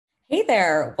Hey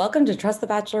there, welcome to Trust the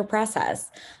Bachelor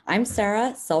Process. I'm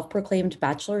Sarah, self-proclaimed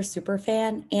Bachelor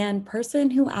superfan and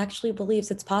person who actually believes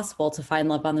it's possible to find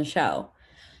love on the show.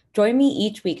 Join me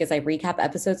each week as I recap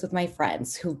episodes with my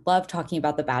friends who love talking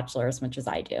about The Bachelor as much as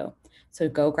I do. So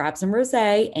go grab some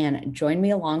rosé and join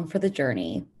me along for the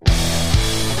journey.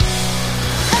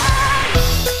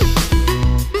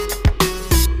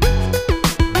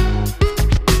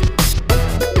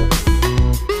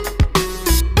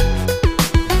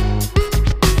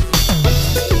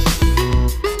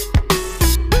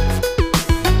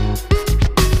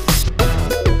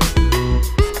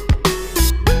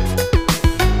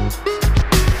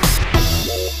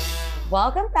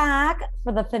 Welcome back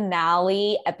for the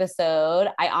finale episode.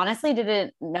 I honestly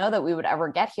didn't know that we would ever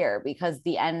get here because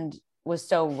the end was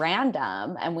so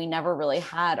random and we never really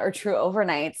had our true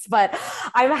overnights, but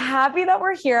I'm happy that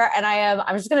we're here and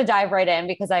I'm just going to dive right in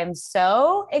because I am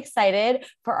so excited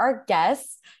for our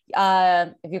guests.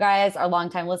 If you guys are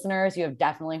longtime listeners, you have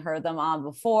definitely heard them on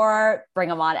before. Bring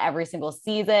them on every single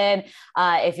season.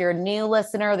 If you're a new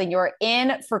listener, then you're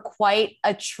in for quite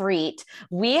a treat.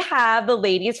 We have the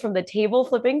ladies from the Table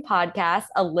Flipping Podcast,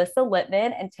 Alyssa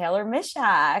Littman and Taylor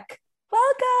Mishak.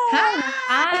 Welcome.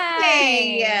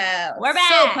 Hi. We're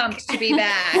back. So pumped to be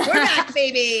back. We're back,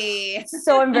 baby.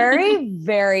 So I'm very,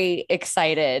 very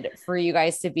excited for you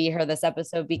guys to be here this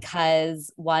episode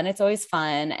because one, it's always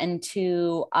fun. And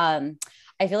two, I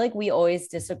feel like we always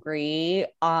disagree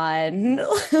on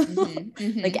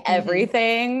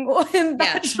everything in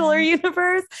Bachelor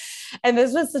universe. And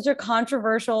this was such a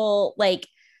controversial, like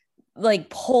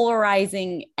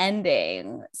polarizing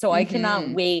ending. So I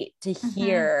cannot wait to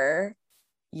hear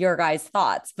your guys'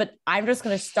 thoughts. But I'm just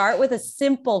going to start with a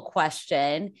simple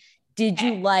question. Did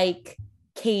you like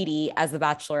Katie as the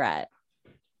Bachelorette?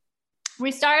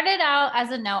 We started out as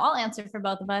a no. I'll answer for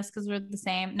both of us because we're the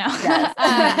same. No. Yes.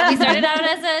 We started out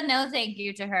as a no thank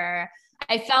you to her.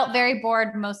 I felt very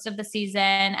bored most of the season.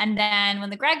 And then when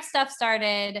the Greg stuff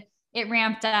started, it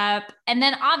ramped up. And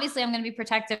then obviously I'm going to be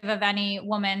protective of any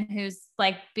woman who's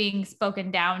like being spoken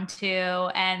down to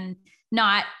and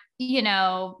not,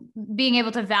 being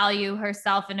able to value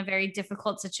herself in a very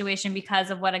difficult situation because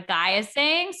of what a guy is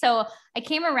saying. So I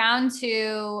came around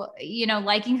to,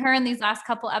 liking her in these last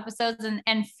couple episodes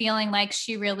and feeling like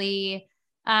she really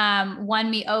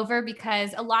won me over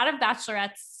because a lot of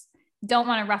bachelorettes don't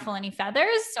want to ruffle any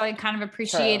feathers. So I kind of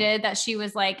appreciated that she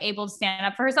was like able to stand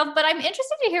up for herself, but I'm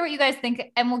interested to hear what you guys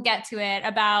think and we'll get to it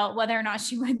about whether or not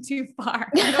she went too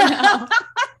far. I don't know.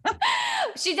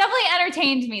 She definitely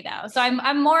entertained me though. So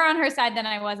I'm more on her side than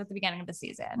I was at the beginning of the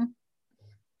season.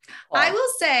 I will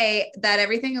say that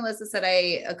everything Alyssa said,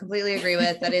 I completely agree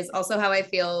with. That is also how I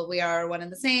feel. We are one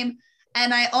and the same.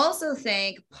 And I also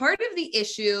think part of the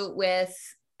issue with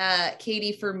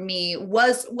Katie for me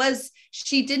was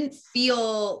she didn't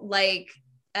feel like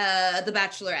the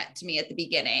Bachelorette to me at the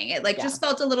beginning. It just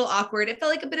felt a little awkward. It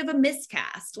felt like a bit of a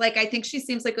miscast. Like, I think she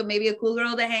seems like maybe a cool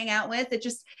girl to hang out with. It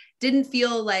just didn't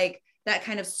feel like that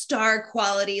kind of star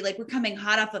quality. Like, we're coming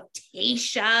hot off of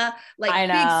Tayshia, like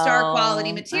big star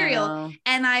quality material.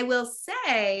 And I will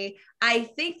say, I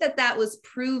think that was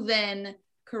proven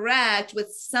correct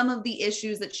with some of the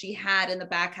issues that she had in the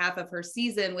back half of her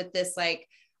season with this like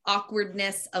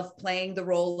awkwardness of playing the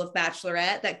role of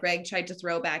Bachelorette that Greg tried to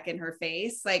throw back in her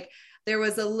face. Like, there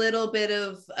was a little bit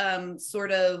of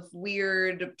sort of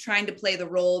weird trying to play the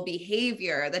role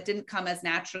behavior that didn't come as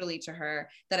naturally to her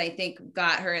that I think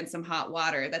got her in some hot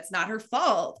water. That's not her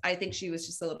fault. I think she was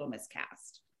just a little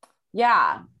miscast.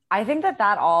 Yeah, I think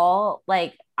that all,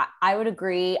 like, I would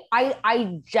agree.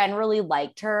 I generally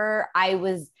liked her. I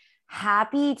was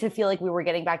happy to feel like we were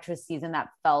getting back to a season that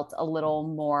felt a little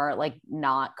more like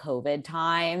not COVID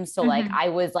time. So like, I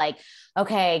was like,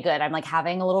 okay, good. I'm like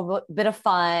having a little bit of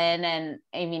fun. And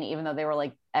I mean, even though they were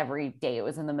like every day it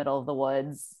was in the middle of the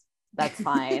woods, that's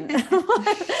fine.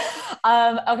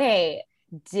 Okay.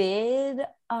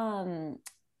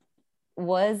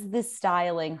 Was the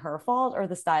styling her fault or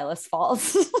the stylist's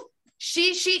fault?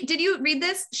 She did you read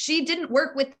this? She didn't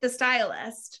work with the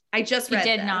stylist. I just read She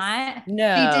did this. not?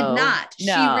 No. She did not.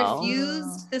 No. She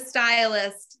refused the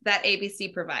stylist that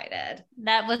ABC provided.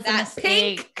 That was a mistake.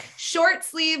 Pink short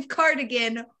sleeve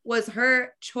cardigan was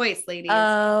her choice, ladies.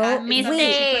 Oh,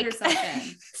 mistake.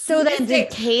 So then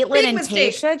did Caitlyn and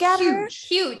Tayshia get her?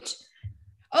 Huge.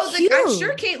 Oh, I'm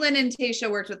sure Caitlyn and Tayshia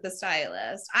worked with the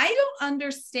stylist. I don't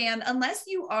understand unless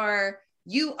you are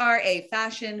a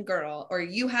fashion girl or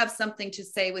you have something to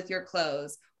say with your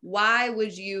clothes. Why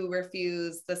would you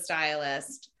refuse the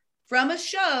stylist from a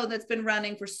show that's been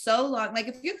running for so long. Like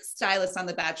if you're the stylist on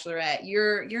The Bachelorette,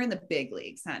 you're in the big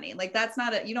leagues, honey. Like that's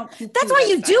not a, you don't. That's why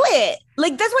you do it.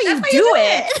 Like that's why you do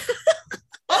it.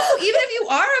 Also, even if you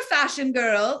are a fashion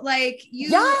girl, like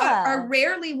you are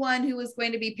rarely one who is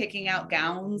going to be picking out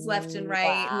gowns left and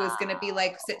right, who is going to be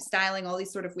like styling all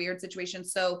these sort of weird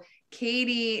situations. So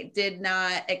Katie did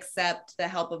not accept the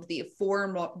help of the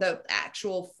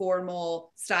actual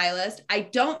formal stylist. I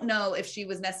don't know if she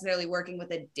was necessarily working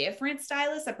with a different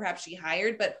stylist that perhaps she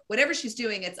hired, but whatever she's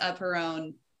doing, it's of her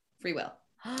own free will.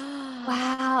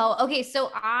 Wow. Okay. So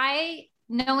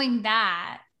knowing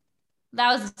that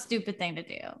was a stupid thing to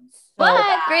do.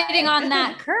 But grading on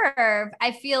that curve,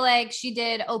 I feel like she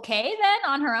did okay then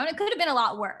on her own. It could have been a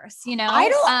lot worse, you know?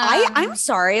 I'm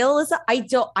sorry, Alyssa.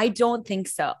 I don't think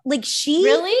so. Like she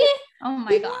really? Oh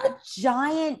my God.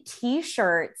 Giant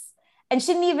t-shirts and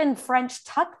she didn't even French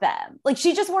tuck them. Like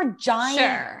she just wore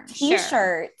giant t-shirts.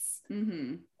 Sure.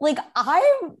 Mm-hmm. Like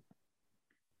I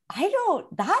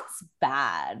don't, that's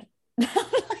bad.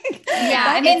 Yeah,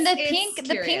 I mean the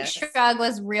pink shrug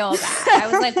was real bad. I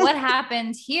was like, what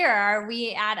happened here? Are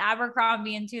we at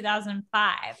Abercrombie in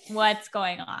 2005? What's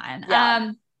going on?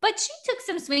 Yeah. But she took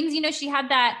some swings. You know, she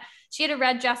had a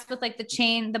red dress with like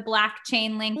the black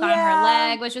chain link on her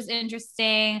leg, which was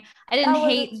interesting. I didn't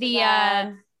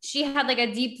hate she had like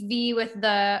a deep V with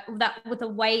a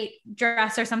white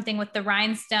dress or something with the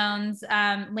rhinestones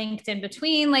linked in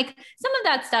between. Like some of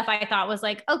that stuff I thought was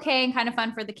like, okay, and kind of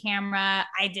fun for the camera.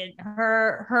 I did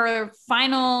her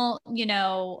final,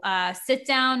 sit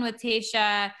down with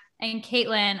Tayshia and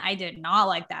Kaitlyn. I did not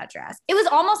like that dress. It was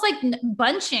almost like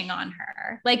bunching on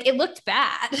her. Like it looked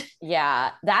bad.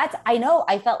 Yeah, I know.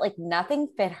 I felt like nothing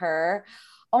fit her.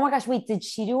 Oh my gosh. Wait, did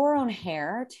she do her own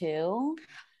hair too?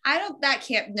 I don't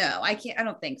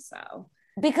think so.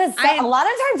 Because a lot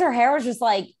of times her hair was just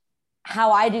like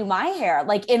how I do my hair,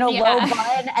 like in a low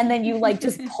bun, and then you like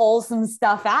just pull some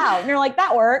stuff out and you're like,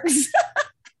 that works.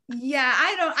 Yeah,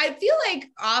 I feel like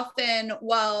often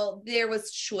while there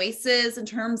was choices in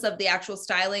terms of the actual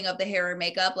styling of the hair or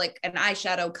makeup, like an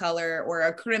eyeshadow color or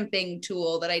a crimping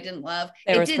tool that I didn't love,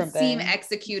 it did seem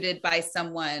executed by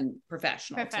someone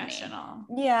professional. To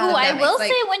me. Yeah. Ooh, I will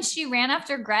say when she ran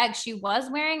after Greg, she was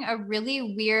wearing a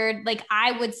really weird, like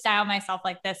I would style myself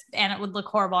like this and it would look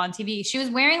horrible on TV. She was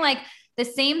wearing like the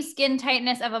same skin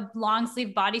tightness of a long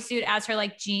sleeve bodysuit as her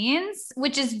like jeans,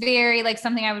 which is very like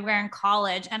something I would wear in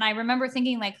college. And I remember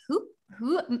thinking like, who,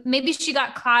 maybe she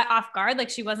got caught off guard. Like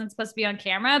she wasn't supposed to be on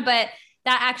camera, but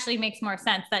that actually makes more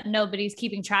sense that nobody's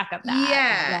keeping track of that.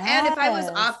 Yeah. Yes. And if I was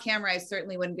off camera, I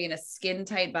certainly wouldn't be in a skin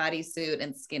tight bodysuit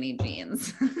and skinny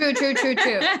jeans. True.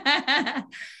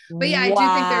 But yeah, I do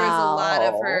think there was a lot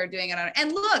of her doing it on.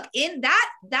 And look, in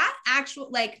that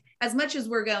actual, like, as much as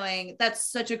we're going,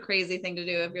 that's such a crazy thing to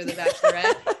do if you're the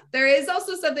Bachelorette. There is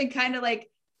also something kind of like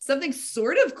something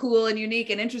sort of cool and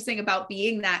unique and interesting about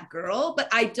being that girl. But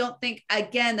I don't think,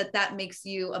 again, that makes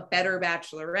you a better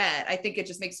Bachelorette. I think it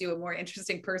just makes you a more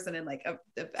interesting person in like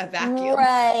a vacuum.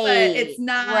 Right. But it's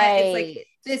not, it's like,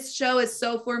 this show is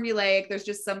so formulaic. There's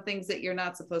just some things that you're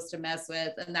not supposed to mess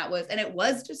with. And it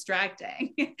was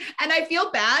distracting. And I feel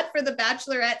bad for the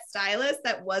Bachelorette stylist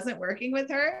that wasn't working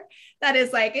with her. That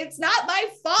is like, it's not my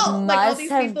fault. Like all these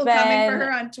people coming for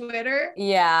her on Twitter.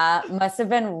 Yeah. Must have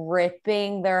been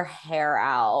ripping their hair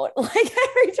out. Like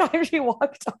every time she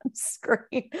walked on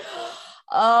screen.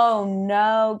 Oh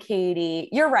no, Katie,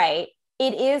 you're right.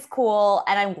 It is cool.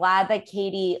 And I'm glad that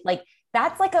Katie, like,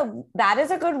 that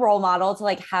is a good role model to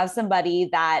like have somebody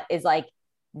that is like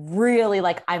really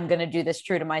like, I'm going to do this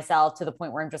true to myself to the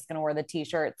point where I'm just going to wear the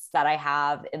t-shirts that I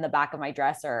have in the back of my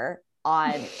dresser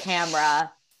on camera.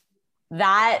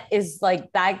 That is like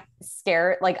that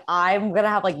scare. Like I'm going to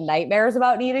have like nightmares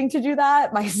about needing to do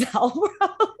that myself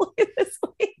probably this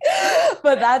week.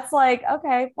 But that's like,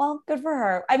 okay, well, good for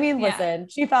her. I mean, listen,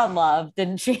 she found love,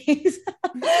 didn't she?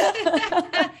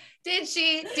 Did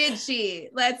she?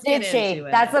 Let's get into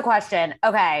it. That's the question.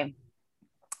 Okay.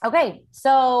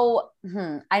 So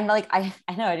I'm like, I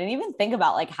know I didn't even think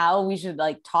about like how we should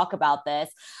like talk about this.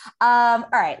 All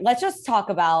right, let's just talk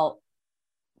about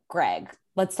Greg.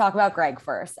 Let's talk about Greg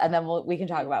first, and then we can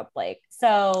talk about Blake.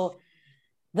 So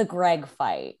the Greg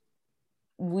fight.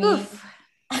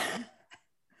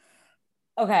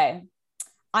 Okay.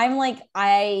 I'm like,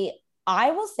 I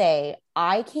will say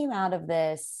I came out of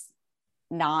this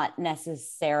not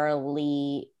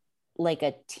necessarily like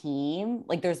a team.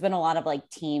 Like there's been a lot of like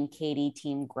team Katie,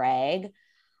 team Greg.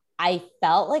 I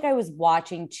felt like I was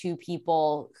watching two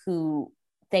people who,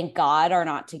 thank God, are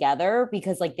not together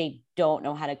because like they don't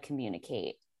know how to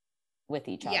communicate with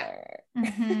each other.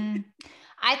 Mm-hmm.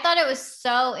 I thought it was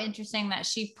so interesting that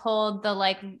she pulled the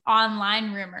like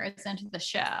online rumors into the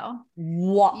show.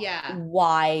 Yeah.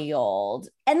 Wild.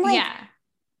 And like, Yeah.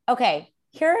 Okay,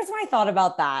 here's my thought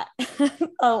about that.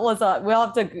 Alyssa, we'll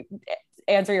have to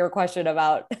answer your question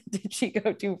about did she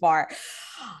go too far?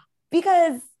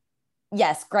 Because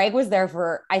yes, I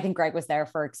think Greg was there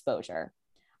for exposure.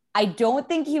 I don't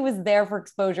think he was there for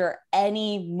exposure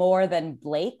any more than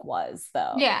Blake was,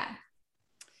 though. Yeah.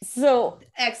 So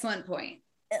excellent point.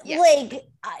 Yeah. Like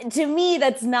to me,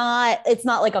 it's not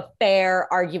like a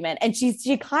fair argument. And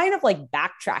she kind of like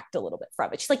backtracked a little bit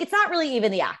from it. She's like, it's not really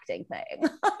even the acting thing.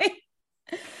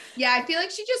 Yeah, I feel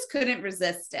like she just couldn't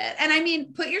resist it. And I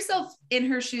mean, put yourself in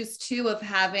her shoes too, of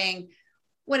having,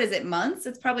 what is it, months?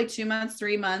 It's probably 2 months,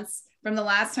 3 months from the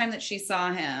last time that she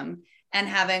saw him, and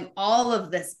having all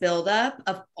of this buildup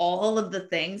of all of the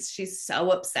things she's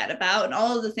so upset about and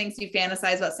all of the things you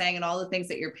fantasize about saying and all the things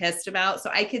that you're pissed about. So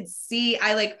I could see,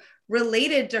 I like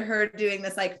related to her doing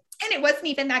this, like, and it wasn't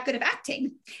even that good of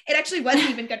acting. It actually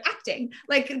wasn't even good acting.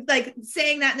 Like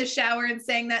saying that in the shower and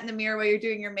saying that in the mirror while you're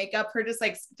doing your makeup, her just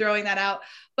like throwing that out.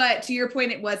 But to your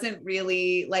point, it wasn't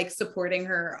really like supporting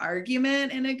her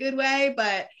argument in a good way,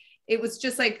 but it was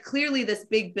just like clearly this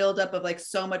big buildup of like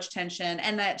so much tension,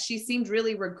 and that she seemed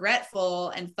really regretful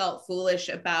and felt foolish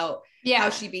about how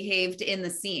she behaved in the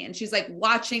scene. She's like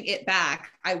watching it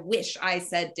back. I wish I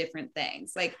said different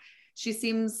things. Like she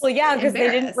seems because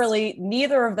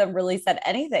neither of them really said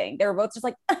anything. They were both just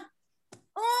like, yeah.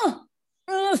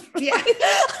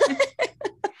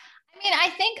 I mean, I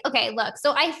think, okay, look,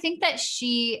 so I think that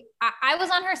I was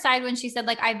on her side when she said,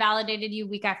 like, I validated you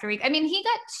week after week. I mean, he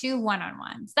got 2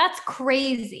 one-on-ones. That's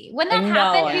crazy. When that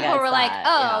happened, people were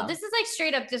like, this is like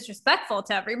straight up disrespectful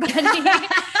to everybody.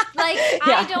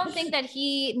 I don't think that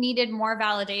he needed more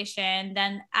validation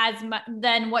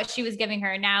than what she was giving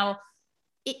her. Now,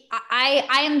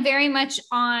 I am very much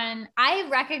I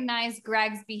recognize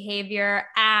Greg's behavior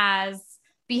as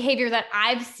behavior that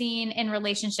I've seen in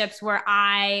relationships where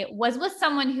I was with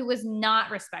someone who was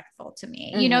not respectful to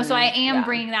me, you know? So I am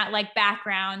bringing that like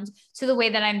background to the way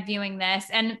that I'm viewing this.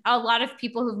 And a lot of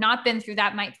people who've not been through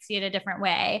that might see it a different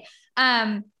way.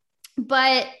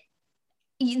 But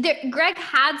Greg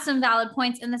had some valid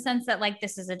points in the sense that like,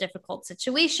 this is a difficult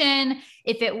situation.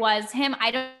 If it was him, I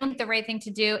don't think the right thing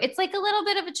to do, it's like a little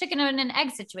bit of a chicken and an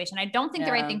egg situation. I don't think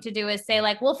the right thing to do is say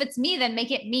like, well, if it's me, then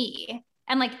make it me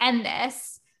and like end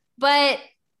this. But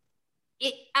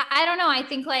I don't know. I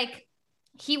think like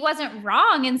he wasn't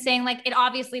wrong in saying like, it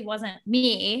obviously wasn't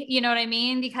me, you know what I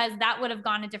mean? Because that would have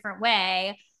gone a different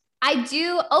way.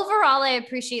 Overall, I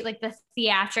appreciate like the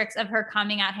theatrics of her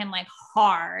coming at him like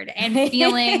hard and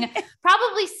feeling,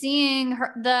 probably seeing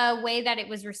the way that it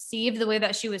was received, the way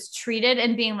that she was treated,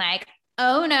 and being like,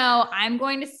 oh no, I'm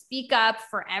going to speak up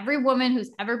for every woman who's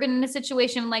ever been in a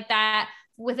situation like that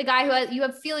with a guy who you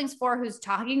have feelings for, who's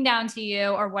talking down to you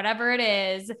or whatever it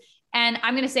is. And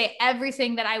I'm going to say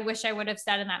everything that I wish I would have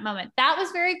said in that moment. That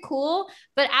was very cool.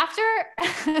 But after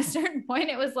a certain point,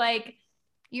 it was like,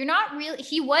 you're not really,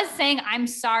 he was saying, I'm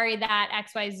sorry that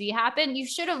XYZ happened. You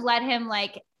should have let him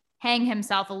like hang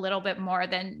himself a little bit more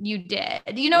than you did.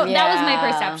 You know, that was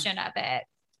my perception of it.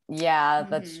 Yeah,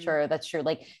 that's true. That's true.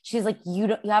 Like, she's like,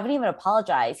 you haven't even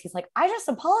apologized. He's like, I just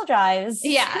apologized.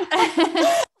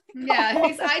 Yeah.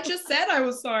 Yeah, I just said I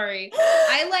was sorry.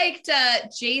 I liked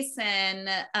Jason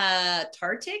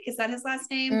Tartik, is that his last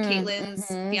name? Caitlin's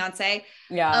fiance.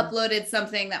 Yeah, uploaded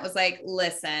something that was like,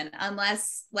 listen,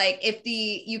 unless like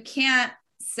you can't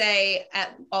say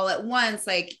all at once,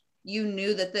 like you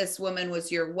knew that this woman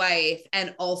was your wife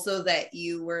and also that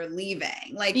you were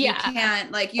leaving. Like you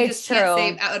can't, like you just can't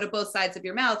say out of both sides of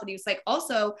your mouth. And he was like,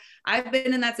 also, I've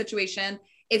been in that situation.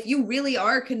 If you really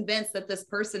are convinced that this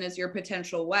person is your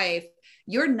potential wife,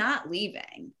 you're not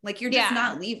leaving. Like you're just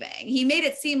not leaving. He made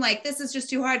it seem like this is just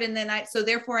too hard. And then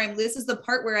this is the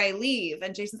part where I leave.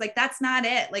 And Jason's like, that's not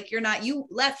it. Like you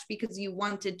left because you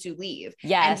wanted to leave.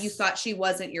 Yes. And you thought she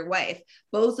wasn't your wife.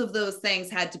 Both of those things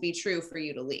had to be true for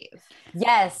you to leave.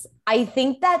 Yes. I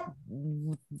think that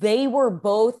they were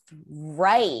both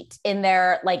right in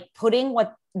their, like putting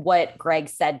what Greg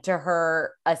said to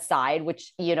her aside,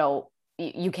 which, you know,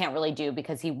 you can't really do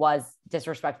because he was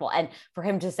disrespectful. And for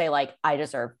him to say like, I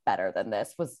deserve better than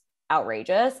this was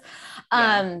outrageous.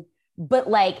 Yeah. But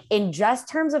like in just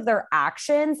terms of their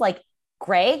actions, like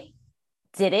Greg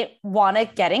didn't want to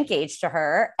get engaged to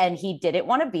her and he didn't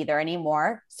want to be there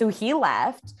anymore. So he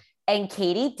left, and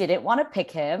Katie didn't want to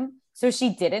pick him. So she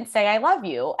didn't say, I love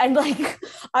you. And like,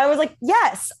 I was like,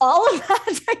 yes, all of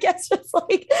that, I guess, just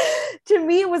like, to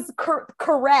me, it was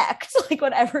correct. Like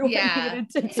what everyone needed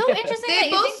to do. So interesting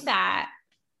that you think that.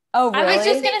 Oh, really? I was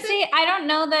just gonna say, I don't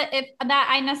know that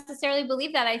I necessarily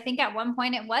believe that. I think at one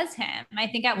point it was him. I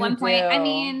think at one point, I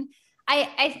mean,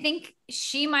 I think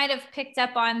she might have picked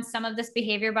up on some of this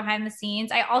behavior behind the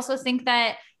scenes. I also think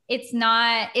that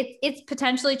it's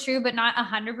potentially true, but not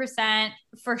 100%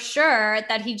 for sure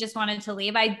that he just wanted to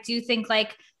leave. I do think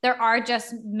like there are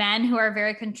just men who are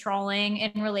very controlling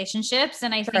in relationships.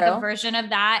 And I think a version of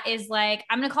that is like,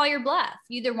 I'm going to call your bluff.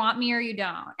 You either want me or you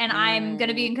don't. And I'm going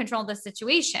to be in control of the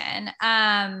situation.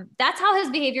 That's how his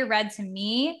behavior read to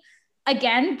me.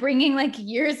 Again, bringing like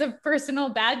years of personal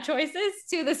bad choices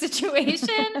to the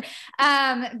situation.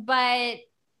 But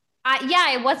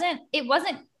it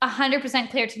wasn't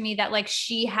 100% clear to me that like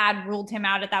she had ruled him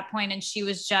out at that point and she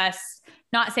was just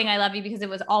not saying I love you because it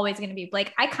was always going to be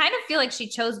Blake. I kind of feel like she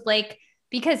chose Blake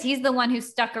because he's the one who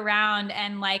stuck around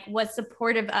and like was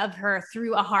supportive of her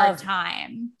through a hard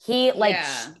time. He like,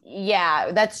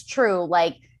 that's true.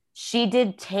 Like she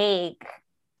did take,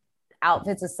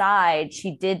 outfits aside,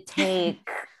 she did take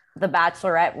the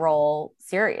Bachelorette role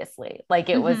seriously. Like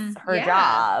it was her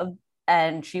job.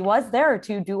 And she was there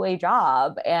to do a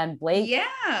job, and Blake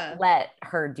let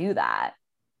her do that.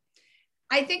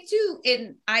 I think too,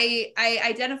 I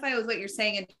identify with what you're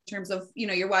saying in terms of, you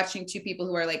know, you're watching two people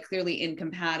who are like clearly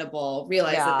incompatible,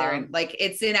 realize that they're in, like,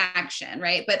 it's in action,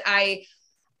 right? But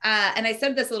and I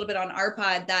said this a little bit on our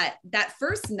pod, that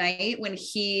first night when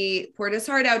he poured his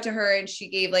heart out to her and she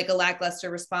gave like a lackluster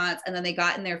response, and then they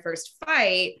got in their first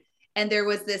fight, and there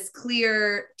was this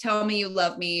clear, tell me you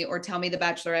love me, or tell me the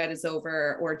Bachelorette is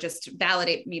over, or just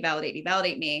validate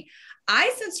me.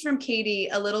 I sensed from Katie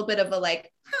a little bit of a like,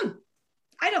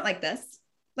 I don't like this.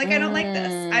 Like, I don't like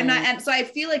this. I'm not. And so I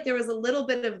feel like there was a little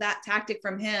bit of that tactic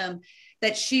from him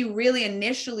that she really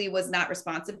initially was not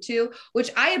responsive to, which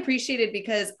I appreciated,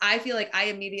 because I feel like I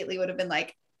immediately would have been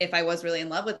like, if I was really in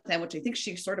love with him, which I think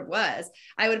she sort of was,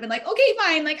 I would have been like, okay,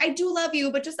 fine. Like, I do love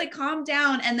you, but just like calm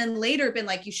down. And then later been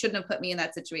like, you shouldn't have put me in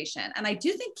that situation. And I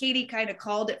do think Katie kind of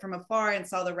called it from afar and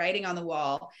saw the writing on the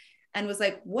wall and was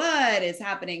like, what is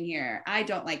happening here? I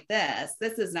don't like this.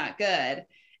 This is not good.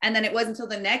 And then it wasn't until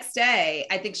the next day,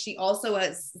 I think she also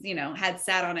has, you know, had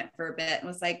sat on it for a bit and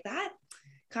was like, that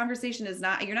conversation is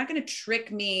not, you're not going to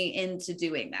trick me into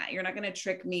doing that. You're not going to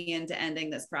trick me into ending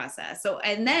this process. So,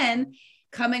 and then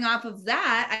coming off of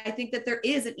that, I think that there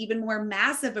is an even more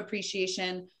massive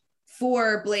appreciation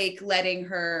for Blake letting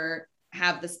her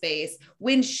have the space.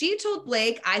 When she told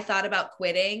Blake, I thought about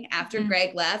quitting after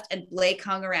Greg left, and Blake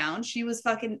hung around, she was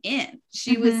fucking in.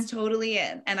 She was totally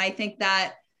in. And I think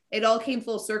that it all came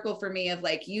full circle for me of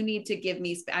like, you need to give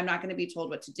me, I'm not going to be told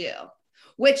what to do,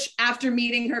 which after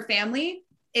meeting her family,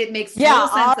 it makes total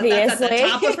sense obviously. That that's at the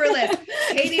top of her list.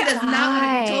 Katie does not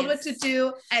want to be told what to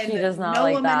do, and no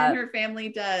like woman in her family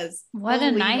does. What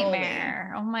Holy a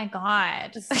nightmare. Moly. Oh my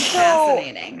God.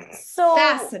 Fascinating. So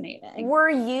fascinating. Were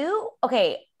you,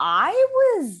 okay,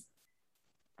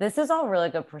 this is all really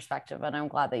good perspective, and I'm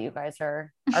glad that you guys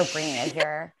are bringing it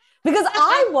here. Because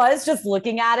I was just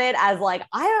looking at it as like,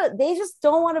 they just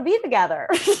don't want to be together.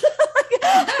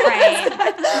 Right.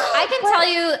 I can tell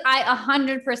you,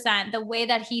 100%, the way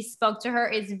that he spoke to her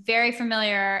is very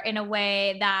familiar in a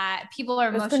way that people who are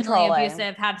emotionally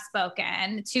abusive have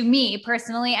spoken to me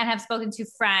personally, and have spoken to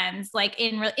friends. Like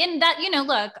in that, you know,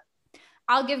 look,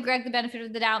 I'll give Greg the benefit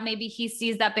of the doubt. Maybe he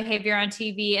sees that behavior on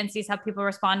TV and sees how people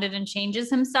responded and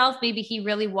changes himself. Maybe he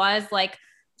really was like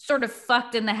sort of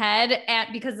fucked in the head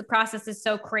because the process is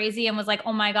so crazy, and was like,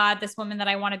 oh my God, this woman that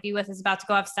I want to be with is about to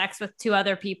go have sex with 2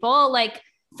 other people. Like,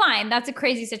 fine, that's a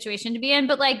crazy situation to be in,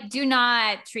 but like, do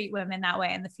not treat women that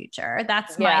way in the future.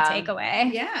 That's my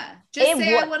takeaway. Yeah. Just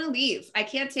say, I want to leave. I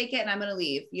can't take it and I'm going to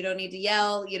leave. You don't need to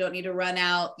yell. You don't need to run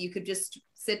out. You could just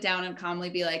sit down and calmly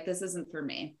be like, this isn't for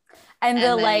me. And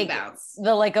the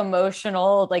like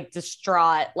emotional, like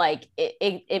distraught, like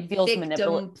it feels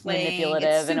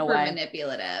manipulative in a way.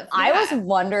 Manipulative. Yeah. I was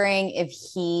wondering if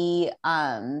he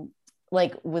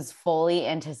like was fully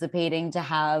anticipating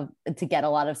to get a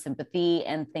lot of sympathy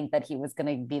and think that he was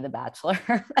going to be the Bachelor,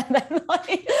 and then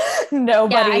like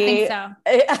nobody. Yeah, I think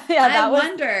so. Yeah, that I was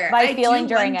wonder. my feeling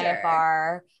during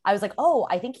NFR. I was like, oh,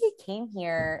 I think he came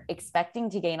here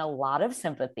expecting to gain a lot of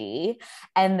sympathy,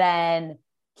 and then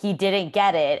he didn't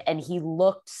get it, and he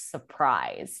looked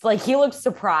surprised. Like, he looked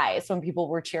surprised when people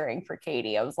were cheering for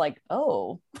Katie. I was like,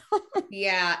 oh.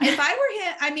 Yeah. If I were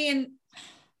him, I mean,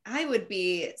 I would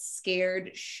be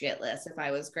scared shitless if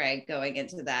I was Greg going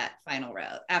into that final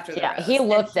row after the rose. He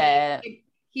looked it.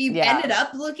 he ended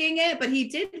up looking it, but he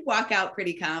did walk out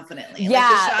pretty confidently. Yeah. Like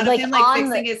the shot of him like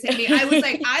fixing his hip. I was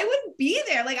like, I wouldn't be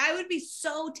there. Like I would be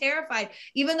so terrified,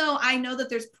 even though I know that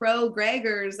there's pro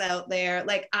Gregors out there.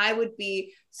 Like I would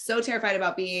be so terrified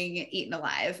about being eaten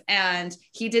alive. And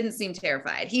he didn't seem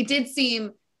terrified.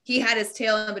 He had his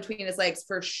tail in between his legs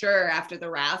for sure after the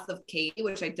wrath of Katie,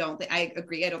 which I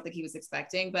agree. I don't think he was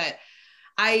expecting, but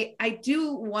I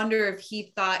do wonder if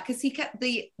he thought, because he kept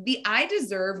the I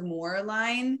deserve more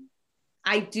line.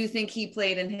 I do think he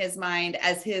played in his mind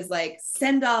as his like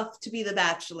send off to be the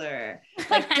Bachelor.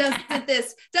 Like doesn't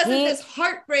this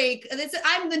heartbreak?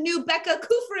 I'm the new Becca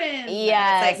Kufrin.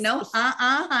 Yeah, it's like no,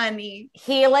 honey.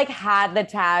 He like had the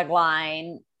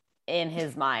tagline in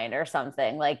his mind or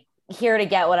something like, here to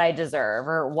get what I deserve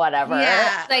or whatever.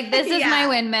 Yeah. Like, this is my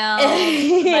windmill.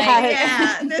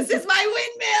 This is my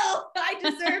windmill. I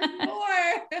deserve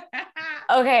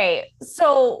more. Okay.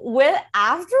 So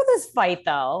after this fight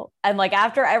though, and like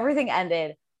after everything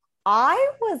ended,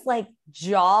 I was like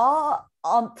jaw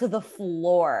onto the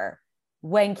floor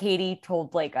when Katie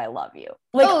told Blake, I love you.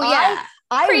 Like,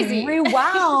 I crazy.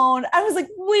 Rewound. I was like,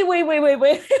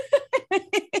 wait.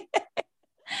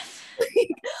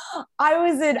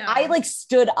 I like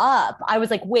stood up. I was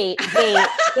like, wait.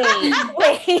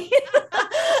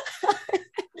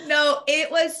 No,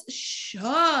 it was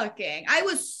shocking. I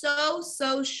was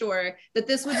so sure that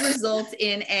this would result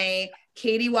in a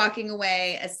Katie walking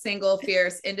away, a single,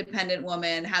 fierce, independent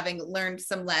woman, having learned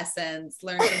some lessons,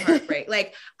 learned some heartbreak.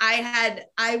 Like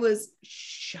I was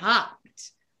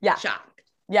shocked. Yeah. Shocked.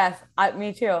 Yes,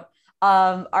 me too.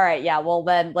 All right. Yeah. Well,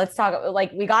 then let's talk.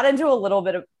 Like, we got into a little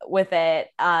bit with it.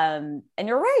 And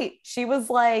you're right. She was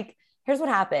like, here's what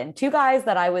happened. 2 guys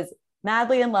that I was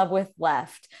madly in love with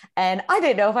left. And I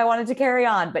didn't know if I wanted to carry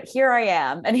on, but here I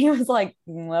am. And he was like,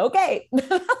 okay,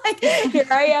 like, here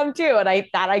I am too. And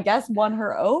I guess won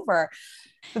her over.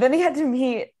 But then he had to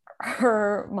meet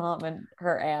her mom and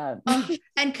her aunt.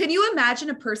 And can you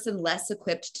imagine a person less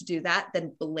equipped to do that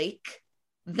than Blake?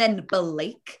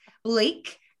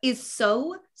 Blake is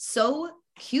so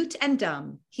cute and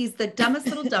dumb. He's the dumbest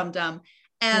little dum-dum.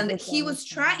 And he was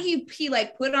trying, he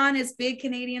like put on his big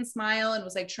Canadian smile and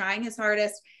was like trying his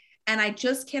hardest. And I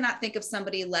just cannot think of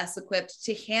somebody less equipped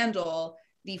to handle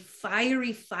the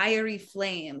fiery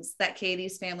flames that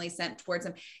Katie's family sent towards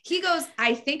him. He goes,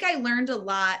 I think I learned a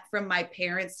lot from my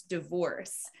parents'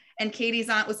 divorce. And Katie's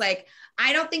aunt was like,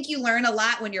 I don't think you learn a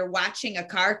lot when you're watching a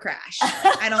car crash.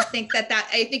 I don't think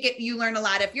I think you learn a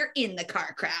lot if you're in the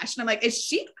car crash. And I'm like,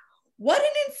 what an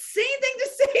insane thing to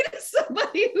say to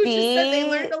somebody who just said they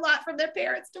learned a lot from their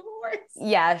parents' divorce.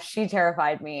 Yeah, she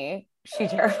terrified me.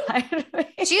 She's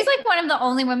like one of the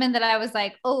only women that I was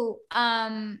like,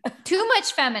 too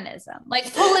much feminism,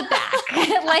 like pull it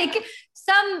back. Like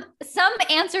some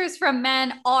answers from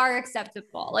men are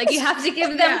acceptable. Like you have to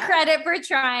give them credit for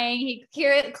trying. He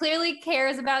clearly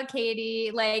cares about Katie.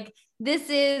 Like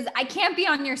I can't be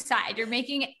on your side. You're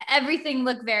making everything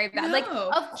look very bad. No. Like,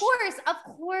 of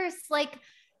course, like,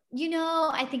 you know,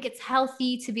 I think it's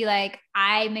healthy to be like,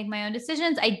 I make my own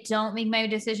decisions. I don't make my own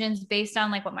decisions based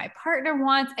on like what my partner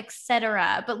wants,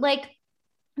 etc. But like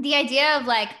the idea of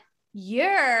like,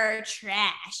 you're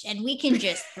trash and we can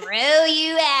just throw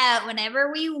you out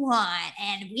whenever we want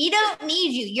and we don't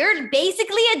need you. You're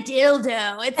basically a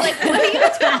dildo. It's like, what are you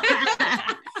talking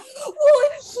about? Well,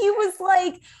 he was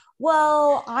like,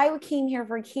 well, I came here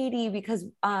for Katie because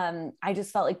I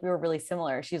just felt like we were really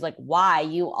similar. She's like, why?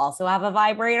 You also have a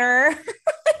vibrator?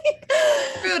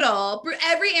 Brutal.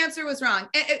 Every answer was wrong.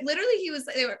 Literally,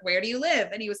 they were, where do you live?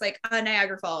 And he was like,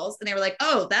 Niagara Falls. And they were like,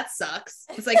 oh, that sucks.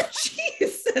 It's like,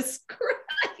 Jesus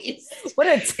Christ. What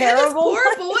a terrible.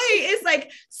 This poor boy is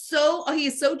like,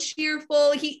 he's so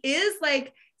cheerful. He is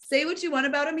like, say what you want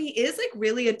about him. He is like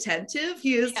really attentive.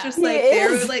 He is just like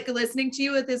there, like listening to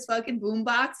you with his fucking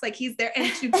boombox. Like he's there,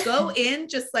 and to go in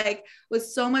just like with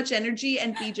so much energy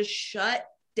and be just shut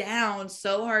down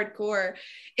so hardcore.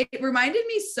 It reminded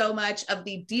me so much of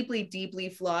the deeply, deeply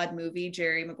flawed movie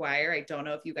Jerry Maguire. I don't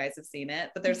know if you guys have seen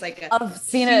it, but there's like I've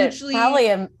seen it probably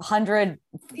 100.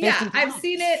 Yeah, I've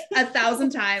seen it 1,000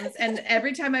 times. And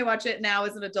every time I watch it now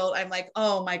as an adult, I'm like,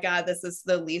 oh my God, this is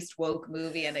the least woke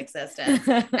movie in existence.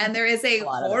 And there is a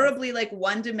horribly like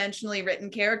one-dimensionally written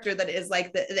character that is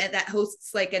like that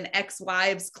hosts like an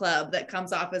ex-wives club that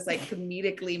comes off as like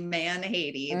comedically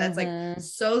man-hatey. That's like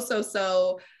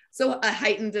so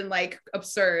heightened and like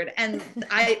absurd. And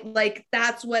I like,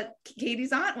 that's what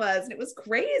Katie's aunt was. And it was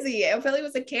crazy. I felt like it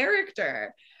was a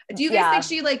character. Do you guys think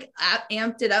she like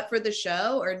amped it up for the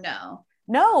show or no?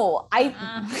 No,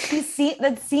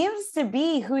 that seems to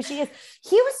be who she is.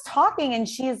 He was talking and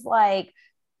she's like,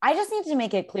 I just need to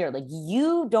make it clear, like,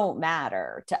 you don't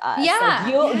matter to us. Yeah.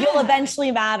 Like, you'll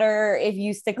eventually matter if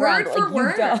you stick around. Word for like,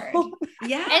 word. Don't.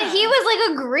 Yeah. And he was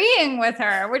like agreing with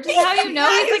her, which is how you know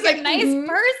he's like a nice mhm.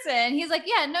 person. He's like,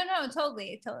 yeah, no,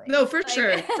 totally. No, for Like-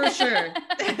 sure.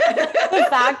 The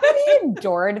fact that he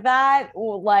endured that,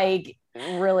 like,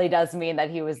 really does mean that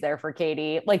he was there for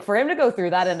Katie. Like, for him to go through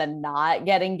that and then not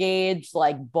get engaged,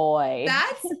 like, boy.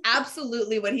 That's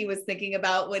absolutely what he was thinking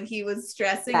about when he was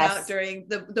stressing out during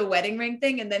the wedding ring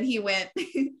thing. And then he went,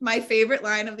 my favorite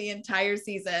line of the entire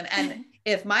season. And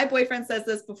if my boyfriend says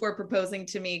this before proposing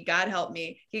to me, God help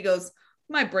me, he goes,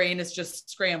 my brain is just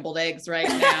scrambled eggs right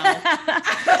now.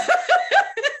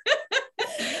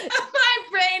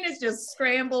 Is just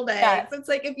scrambled eggs. Yeah. It's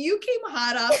like, if you came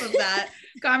hot off of that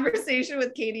conversation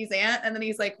with Katie's aunt, and then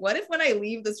he's like, what if when I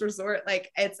leave this resort,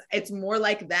 like it's more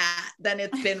like that than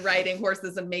it's been riding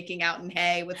horses and making out in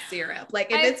hay with syrup.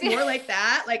 Like, if it's more like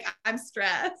that, like, I'm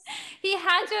stressed. He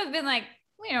had to have been like,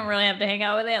 we don't really have to hang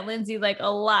out with Aunt Lindsay like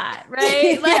a lot,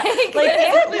 right? Like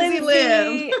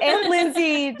Aunt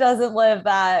Lindsay doesn't live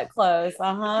that close.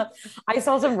 I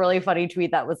saw some really funny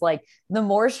tweet that was like, the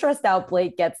more stressed out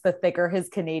Blake gets, the thicker his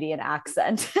Canadian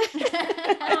accent.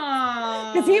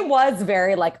 Because he was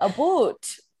very like a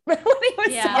boot. When he was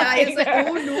he's like,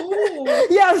 oh no.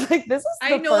 Yeah, I was like, this is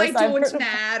I know I don't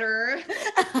matter.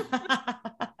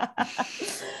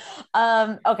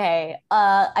 Okay.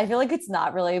 I feel like it's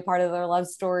not really a part of their love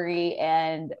story,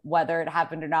 and whether it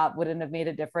happened or not wouldn't have made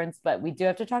a difference, but we do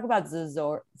have to talk about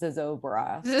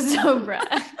Zozobra.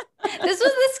 This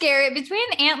was the scary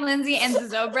between Aunt Lindsay and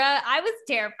Zozobra. I was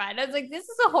terrified. I was like, this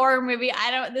is a horror movie.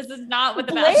 This is not what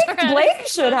the Bachelorette Blake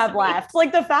should have left.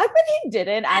 Like, the fact that he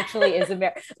didn't actually is a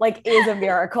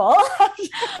miracle.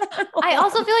 I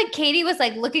also feel like Katie was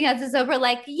like looking at Zozobra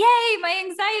like, yay, my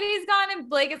anxiety is gone. And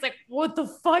Blake is like, what the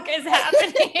fuck is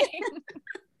happening?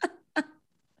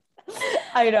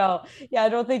 I know. Yeah, I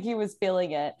don't think he was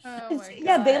feeling it. Oh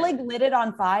yeah, they like lit it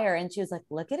on fire, and she was like,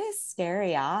 look at his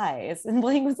scary eyes. And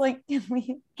Blake was like, his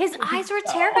eyes were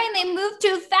terrifying. They moved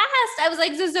too fast. I was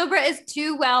like, Zozobra is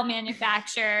too well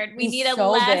manufactured. We need a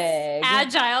less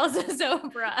agile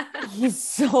Zozobra. He's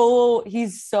so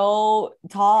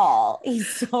tall. He's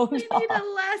so tall. We need a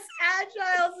less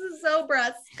agile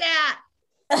Zozobra. Stat.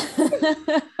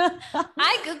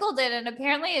 I Googled it, and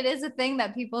apparently it is a thing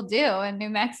that people do in New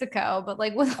Mexico, but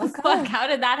like, what the fuck? How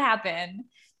did that happen?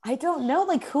 I don't know.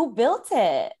 Like, who built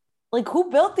it? Like,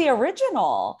 who built the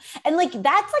original? And like,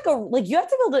 that's like you have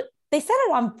to build it. They set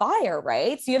it on fire,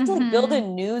 right? So you have to like build a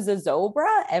new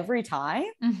Zozobra every time.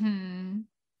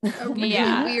 A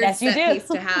really weird set piece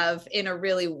to have in a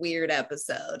really weird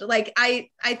episode. Like, I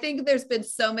think there's been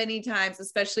so many times,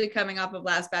 especially coming off of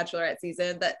last Bachelorette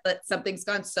season, that something's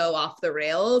gone so off the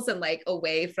rails and like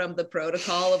away from the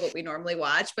protocol of what we normally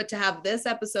watch. But to have this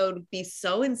episode be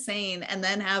so insane and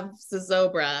then have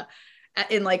Zozobra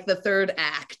in like the third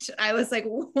act, I was like,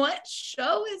 what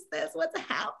show is this? What's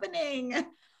happening?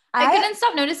 I couldn't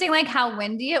stop noticing like how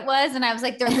windy it was. And I was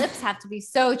like, their lips have to be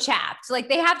so chapped. Like,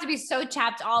 they have to be so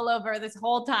chapped all over this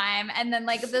whole time. And then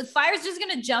like the fire's just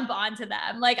going to jump onto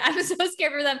them. Like, I was so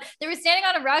scared for them. They were standing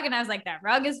on a rug, and I was like, that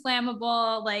rug is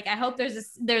flammable. Like, I hope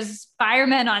there's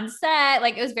firemen on set.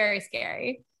 Like, it was very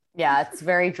scary. Yeah. It's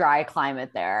very dry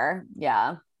climate there.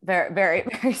 Yeah. Very, very,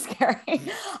 very scary.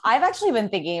 I've actually been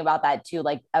thinking about that too,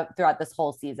 like throughout this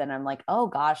whole season. I'm like, oh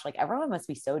gosh, like everyone must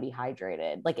be so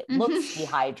dehydrated. Like, it looks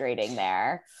dehydrating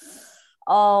there.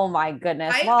 Oh my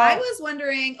goodness. I was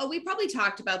wondering, we probably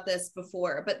talked about this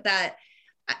before, but that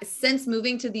since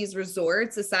moving to these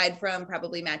resorts, aside from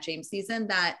probably Matt James season,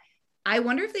 that I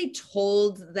wonder if they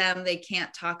told them they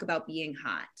can't talk about being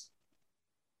hot.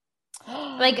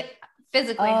 Like,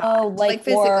 physically hot. Like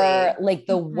for like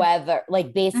the weather,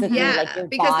 like basically like your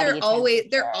because body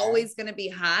they're always going to be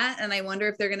hot. And I wonder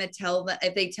if they're going to tell them,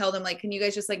 if they tell them like, can you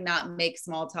guys just like not make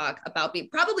small talk about being,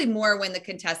 probably more when the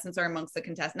contestants are amongst the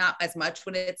contestants, not as much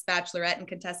when it's Bachelorette and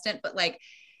contestant, but like,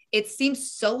 it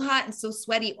seems so hot and so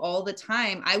sweaty all the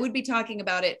time. I would be talking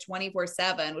about it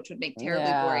 24/7, which would make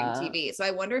terribly boring TV. So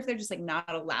I wonder if they're just like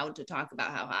not allowed to talk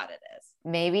about how hot it is.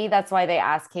 Maybe that's why they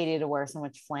asked Katie to wear so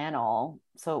much flannel,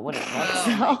 so it wouldn't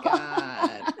look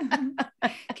my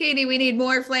God. Katie, we need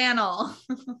more flannel.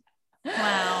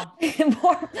 Wow.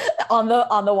 More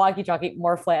on the walkie-talkie,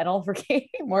 more flannel for Katie.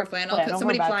 More flannel. Could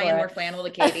somebody fly in more flannel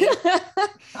to Katie?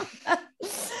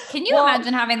 Can you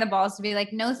imagine having the balls to be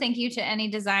like, no, thank you to any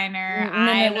designer.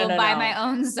 I will buy my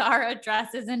own Zara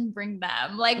dresses and bring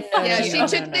them. Like, she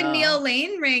took the Neil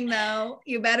Lane ring though.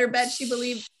 You better bet she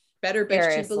believed. Better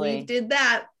bet she believed did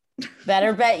that.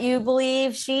 Better bet you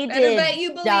believe she did. Better bet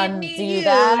you believe me. Do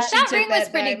that. That ring was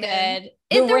pretty good.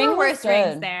 The there ring were was worse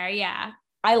rings good. there. Yeah.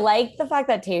 I like the fact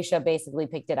that Tayshia basically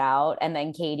picked it out, and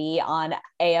then Katie on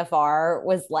AFR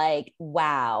was like,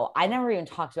 wow, I never even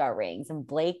talked about rings. And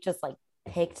Blake just like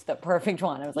picked the perfect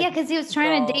one. I was like, Yeah, because he was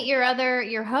trying to date your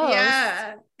host.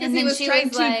 Yeah. Because he was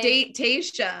trying to date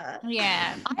Tayshia.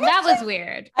 Yeah. That was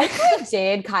weird. I kind of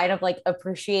did kind of like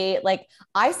appreciate, like,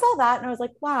 I saw that and I was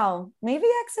like, wow, maybe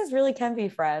exes really can be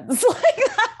friends.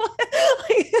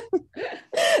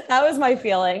 That was my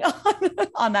feeling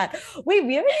on that. Wait,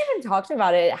 we haven't even talked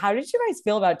about it. How did you guys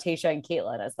feel about Tayshia and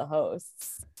Caitlyn as the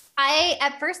hosts? I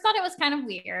at first thought it was kind of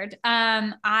weird.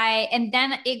 And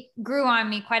then it grew on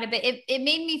me quite a bit. It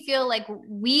made me feel like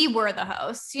we were the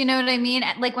hosts. You know what I mean?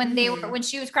 Like when when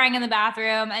she was crying in the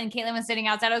bathroom and Caitlyn was sitting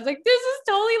outside, I was like, this is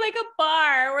totally like a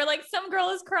bar where like some girl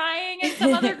is crying and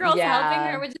some other girl's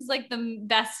helping her, which is like the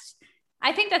best.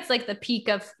 I think that's like the peak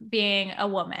of being a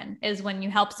woman is when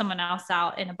you help someone else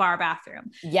out in a bar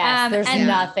bathroom. Yes, there's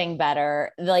nothing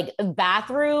better. Like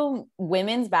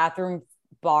women's bathroom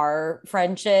bar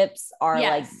friendships are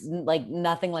like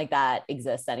nothing like that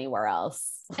exists anywhere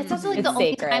else. It's also like the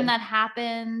only time that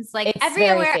happens. Like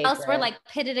everywhere else, we're like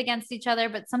pitted against each other.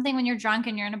 But something when you're drunk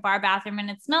and you're in a bar bathroom and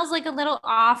it smells like a little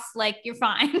off, like you're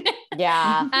fine.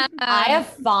 Yeah, I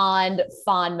have fond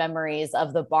memories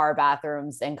of the bar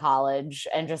bathrooms in college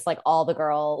and just like all the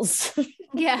girls,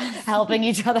 helping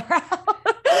each other out.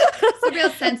 It's a real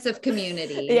sense of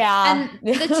community. Yeah,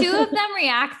 and the two of them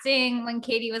reacting when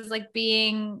Katie was like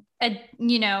being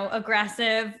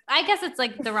aggressive. I guess it's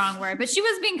like the wrong word, but she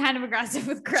was being kind of aggressive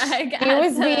with Greg.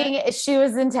 She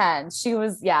was intense. She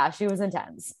was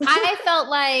intense. I felt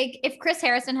like if Chris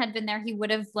Harrison had been there, he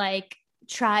would have like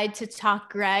tried to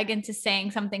talk Greg into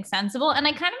saying something sensible. And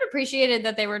I kind of appreciated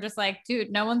that they were just like,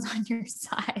 dude, no one's on your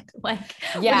side. Like,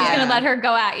 we're just going to let her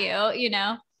go at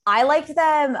you, I liked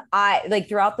them. I like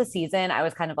throughout the season, I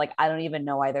was kind of like, I don't even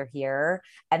know why they're here.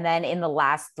 And then in the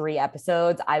last 3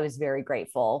 episodes, I was very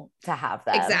grateful to have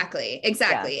them. Exactly.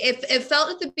 Yeah. It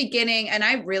felt at the beginning, and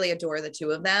I really adore the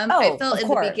two of them. I felt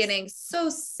the beginning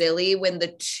so silly when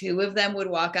the two of them would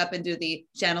walk up and do the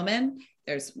gentleman,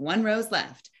 there's 1 rose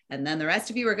left. And then the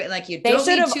rest of you are like, you don't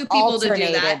need 2 people to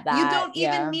do that. You don't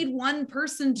even need 1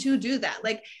 person to do that.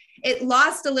 Like, it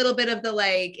lost a little bit of the,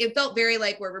 like, it felt very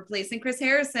like we're replacing Chris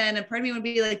Harrison. And part of me would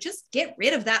be like, just get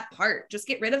rid of that part. Just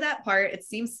get rid of that part. It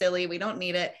seems silly. We don't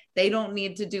need it. They don't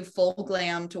need to do full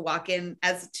glam to walk in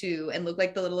as 2 and look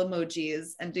like the little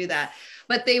emojis and do that.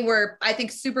 But they were, I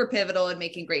think, super pivotal in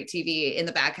making great TV in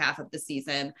the back half of the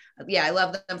season. Yeah, I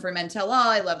love them for Men Tell All.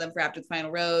 I love them for After the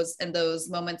Final Rose. And those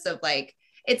moments of like,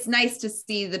 it's nice to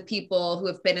see the people who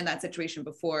have been in that situation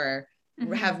before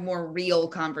have more real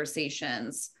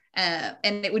conversations. And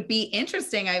it would be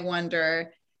interesting, I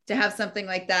wonder, to have something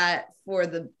like that for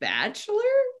The Bachelor.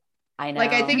 I know.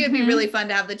 Like, I think it'd be really fun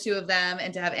to have the two of them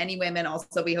and to have any women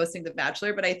also be hosting The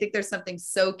Bachelor. But I think there's something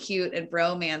so cute and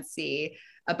bromancy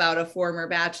about a former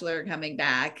bachelor coming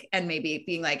back and maybe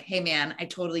being like, hey man, I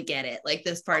totally get it. Like,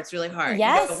 this part's really hard.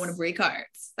 Yes. You don't want to break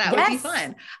hearts. That would be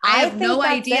fun. I have no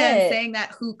idea in saying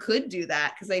that who could do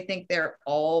that, because I think they're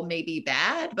all maybe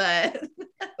bad, but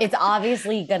it's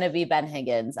obviously going to be Ben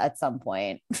Higgins at some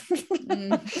point.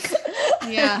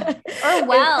 Yeah. Or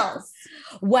Wells.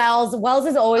 Wells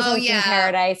is always in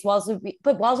Paradise.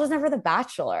 But Wells was never the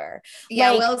Bachelor.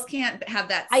 Yeah, like, Wells can't have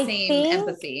that same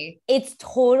empathy. It's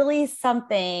totally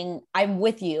something. I'm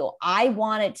with you. I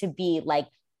want it to be like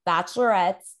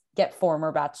bachelorettes get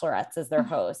former bachelorettes as their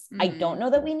hosts. I don't know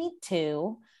that we need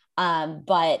 2.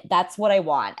 But that's what I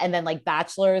want. And then like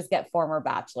bachelors get former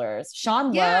bachelors.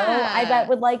 Sean Lowe, I bet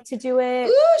would like to do it.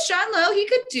 Ooh, Sean Lowe, he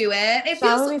could do it. It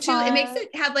feels too, it makes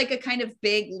it have like a kind of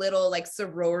big little like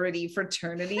sorority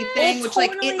fraternity thing, which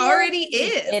totally like it already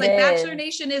is. Like Bachelor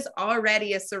Nation is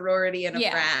already a sorority and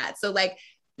a frat. So like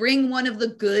bring one of the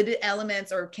good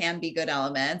elements, or can be good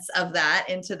elements of that,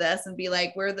 into this and be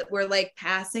like, we're like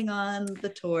passing on the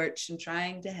torch and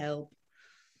trying to help.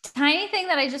 Tiny thing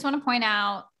that I just want to point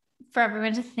out for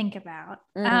everyone to think about.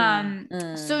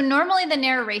 So normally the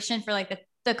narration for like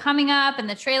the coming up and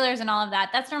the trailers and all of that,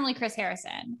 that's normally Chris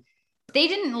Harrison. They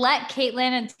didn't let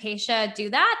Caitlyn and Tayshia do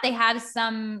that. They had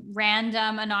some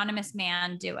random anonymous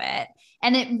man do it.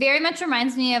 And it very much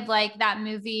reminds me of like that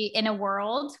movie In a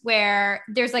World, where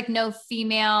there's like no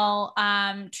female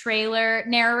trailer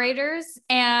narrators.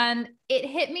 And it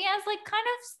hit me as like kind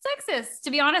of sexist,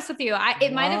 to be honest with you.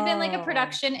 It might have been like a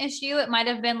production issue. It might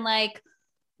have been like,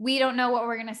 we don't know what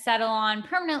we're going to settle on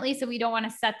permanently, so we don't want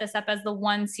to set this up as the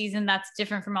one season that's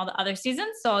different from all the other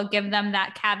seasons. So I'll give them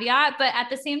that caveat. But at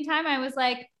the same time, I was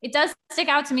like, it does stick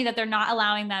out to me that they're not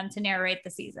allowing them to narrate the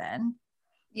season.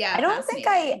 Yeah. I don't think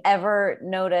I ever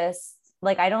noticed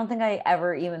like, I don't think I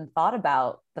ever even thought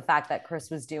about the fact that Chris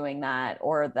was doing that,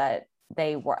 or that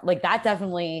they were like that.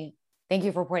 Definitely. Thank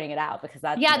you for pointing it out, because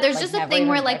that's, there's like, just a never thing even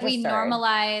where like we registered.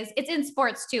 normalize, it's in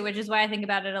sports too, which is why I think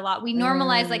about it a lot. We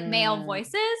normalize like male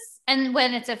voices. And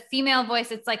when it's a female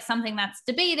voice, it's like something that's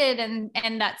debated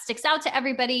and that sticks out to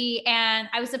everybody. And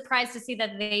I was surprised to see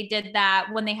that they did that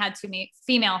when they had two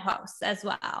female hosts as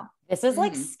well. This is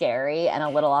like scary and a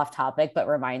little off topic, but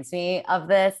reminds me of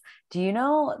this. Do you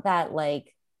know that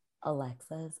like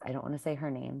Alexa's, I don't want to say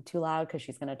her name too loud because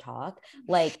she's going to talk.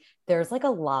 Like there's like a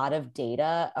lot of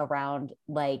data around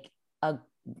like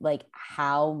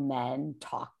how men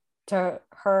talk to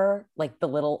her, like the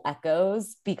little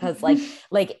echoes, because like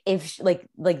if she, like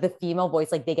the female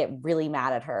voice, like they get really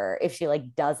mad at her if she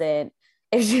doesn't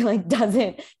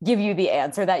give you the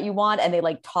answer that you want, and they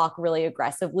like talk really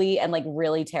aggressively and like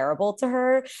really terrible to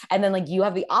her, and then like you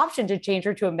have the option to change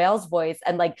her to a male's voice,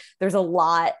 and like there's a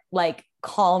lot like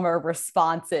calmer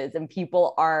responses, and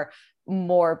people are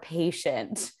more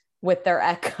patient with their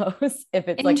echoes if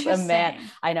it's like a man.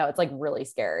 I know, it's like really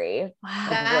scary. Wow.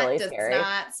 That really does scary.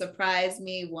 not surprise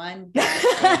me one bit.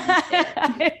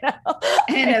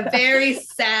 In a very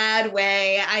sad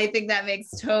way. I think that makes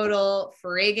total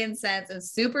friggin' sense and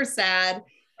super sad.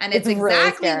 And it's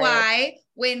exactly really why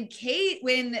when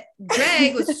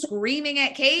Greg was screaming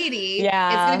at Katie, it's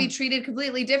going to be treated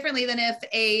completely differently than if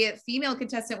a female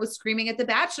contestant was screaming at The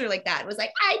Bachelor like that. It was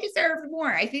like, I deserve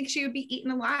more. I think she would be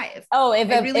eaten alive. Oh, if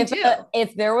it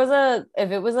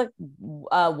was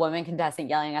a woman contestant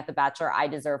yelling at The Bachelor, I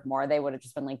deserve more, they would have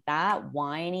just been like, that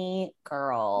whiny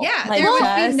girl. Yeah, like, there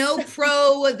would be no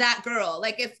pro that girl.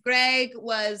 Like if Greg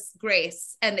was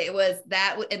Grace and it was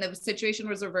that, and the situation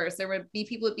was reversed, there would be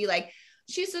people would be like,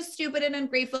 she's so stupid and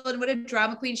ungrateful and what a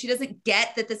drama queen. She doesn't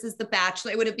get that this is The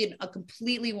Bachelor. It would have been a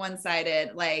completely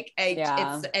one-sided, like,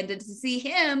 and to see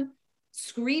him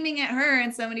screaming at her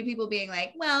and so many people being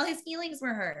like, well, his feelings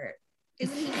were hurt.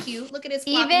 Isn't he cute? Look at his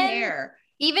floppy hair.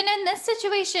 Even in this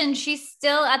situation, she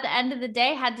still at the end of the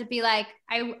day had to be like,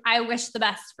 I wish the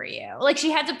best for you. Like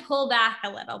she had to pull back a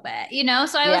little bit, you know?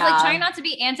 So I was like trying not to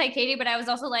be anti-Katie, but I was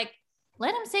also like,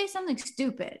 let him say something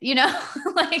stupid, you know,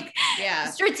 like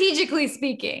strategically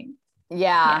speaking.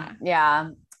 Yeah.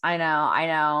 I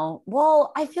know.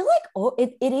 Well, I feel like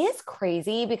it is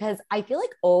crazy because I feel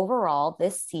like overall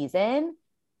this season,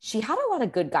 she had a lot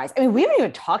of good guys. I mean, we haven't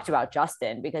even talked about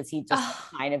Justin because he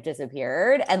just kind of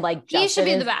disappeared. And like, he should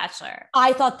be The Bachelor.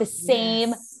 I thought the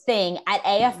same thing at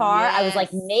AFR. I was like,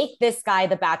 make this guy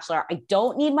The Bachelor. I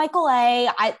don't need Michael A.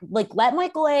 I like, let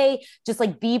Michael A just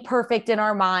like be perfect in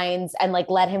our minds and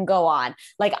like, let him go on.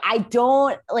 Like, I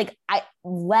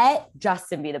let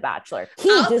Justin be The Bachelor.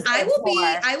 I will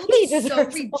be so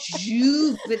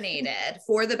rejuvenated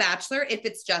for The Bachelor if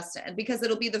it's Justin, because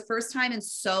it'll be the first time in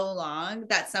so long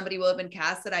that somebody will have been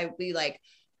cast that I would be like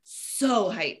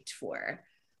so hyped for.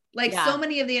 Like so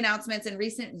many of the announcements in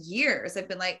recent years have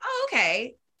been like, oh,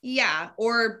 okay. Yeah.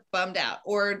 Or bummed out,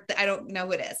 or I don't know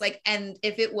who it is. Like, and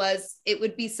if it was, it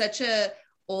would be such a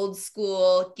old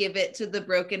school, give it to the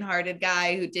brokenhearted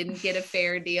guy who didn't get a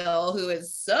fair deal, who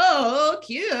is so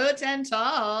cute and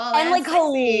tall and like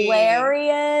sexy.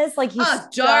 Hilarious. Like he's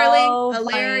darling, so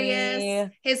hilarious. Funny.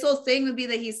 His whole thing would be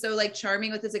that he's so like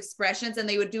charming with his expressions, and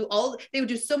they would do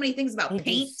so many things about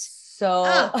paint. So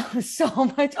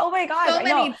much. Oh my God. So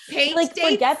many paint like dates.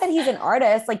 Forget that he's an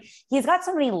artist. Like he's got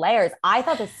so many layers. I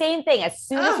thought the same thing. As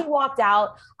soon as he walked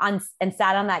out and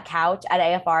sat on that couch at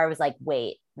AFR, I was like,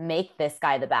 wait, make this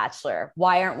guy The Bachelor.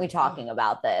 Why aren't we talking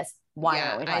about this? Why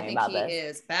aren't we talking about this? I think he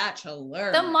is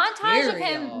Bachelor. The montage of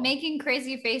him making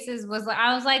crazy faces was like,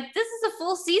 I was like, this is a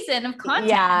full season of content.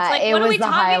 Yeah, like, what are we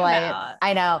talking about?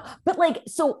 I know. But like,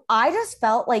 so I just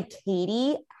felt like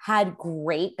Katie had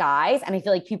great guys. And I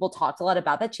feel like people talked a lot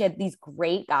about that. She had these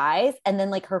great guys. And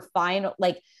then like her final,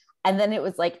 like, and then it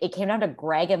was like, it came down to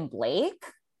Greg and Blake.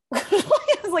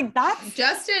 I was like, that's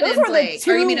Justin and Blake.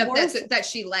 Or you mean that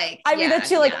she liked? I mean, that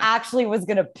she like actually was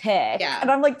gonna pick. Yeah. And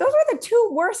I'm like, those are the two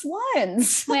worst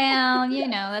ones. Well, you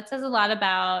know, that says a lot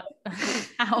about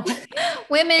how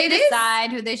women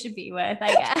decide who they should be with,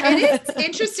 I guess. It is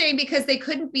interesting because they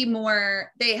couldn't be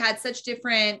more, they had such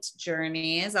different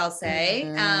journeys, I'll say.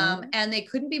 And they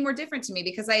couldn't be more different to me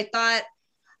because I thought,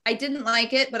 I didn't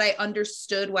like it, but I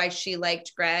understood why she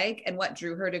liked Greg and what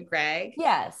drew her to Greg.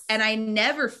 Yes. And I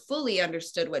never fully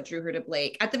understood what drew her to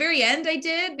Blake. At the very end, I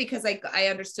did because I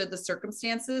understood the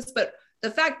circumstances. But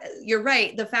you're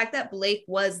right. The fact that Blake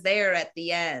was there at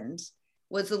the end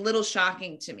was a little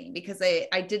shocking to me because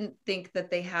I didn't think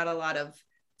that they had a lot of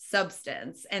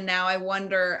substance. And now I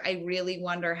really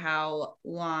wonder how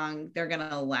long they're going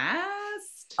to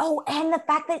last. Oh, and the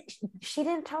fact that she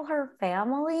didn't tell her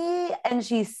family and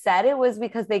she said it was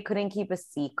because they couldn't keep a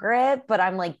secret. But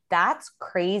I'm like, that's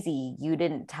crazy. You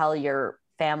didn't tell your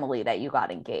family that you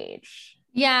got engaged.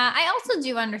 Yeah, I also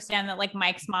do understand that like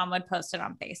Mike's mom would post it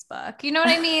on Facebook. You know what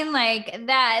I mean? Like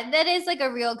that is like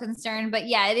a real concern. But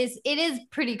yeah, it is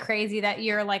pretty crazy that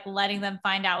you're like letting them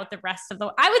find out with the rest of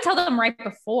the I would tell them right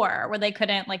before where they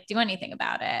couldn't like do anything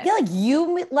about it. Yeah, like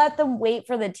you let them wait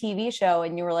for the TV show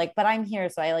and you were like, but I'm here,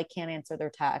 so I like can't answer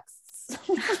their texts.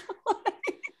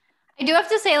 I do have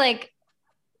to say, like,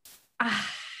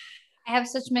 I have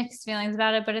such mixed feelings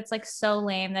about it, but it's like so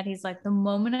lame that he's like, the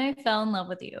moment I fell in love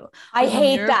with you, I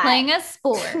hate you're that. playing a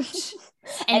sport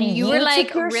and you were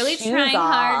like really trying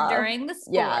hard during the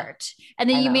sport. Yeah. And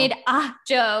then you made a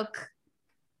joke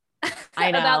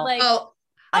about like,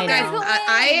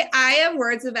 I have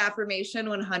words of affirmation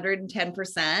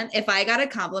 110%. If I got a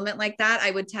compliment like that,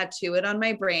 I would tattoo it on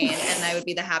my brain and I would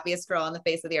be the happiest girl on the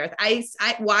face of the earth. I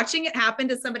watching it happen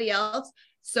to somebody else,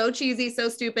 so cheesy, so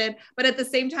stupid. But at the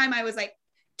same time, I was like,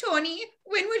 Tony,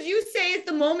 when would you say it's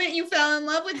the moment you fell in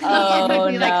love with me? And I'd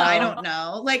be like, I don't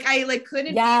know. Like, I like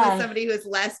couldn't be with somebody who's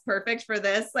less perfect for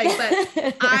this. Like, but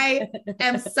I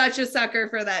am such a sucker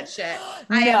for that shit.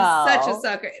 I am such a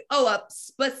sucker. Oh, a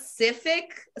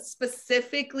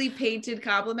specifically painted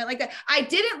compliment like that. I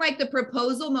didn't like the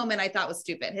proposal moment. I thought was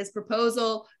stupid. His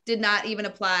proposal did not even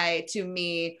apply to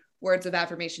me. Words of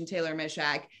affirmation, Taylor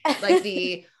Mishak. Like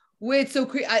it's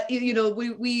so you know,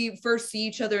 we first see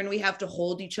each other and we have to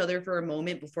hold each other for a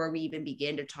moment before we even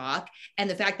begin to talk. And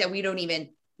the fact that we don't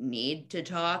even need to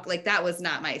talk, like that was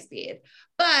not my speed.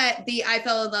 But I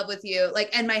fell in love with you.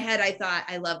 Like in my head, I thought,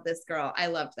 I love this girl. I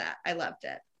loved that. I loved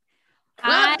it.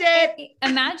 Loved it.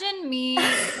 Imagine me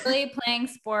really playing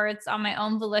sports on my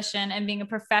own volition and being a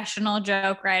professional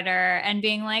joke writer and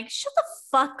being like, shut the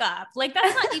fuck up. Like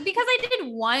that's not because I did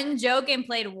one joke and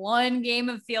played one game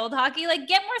of field hockey. Like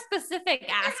get more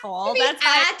specific, asshole. That's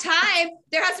at time.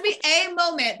 There has to be a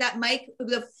moment that Mike,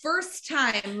 the first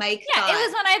time Mike it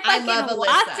was when I fucking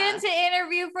walked into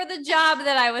interview for the job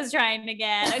that I was trying to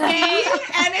get. Okay.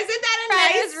 And isn't that a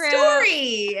nice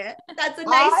story? That's a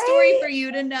nice story for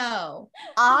you to know.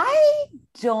 I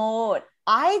don't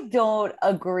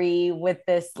agree with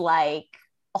this like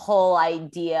whole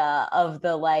idea of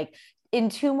the like in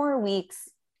 2 more weeks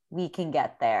we can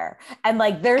get there and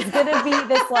like there's gonna be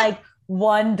this like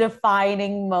one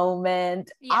defining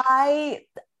moment.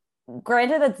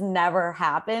 Granted that's never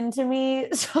happened to me,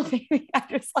 so maybe I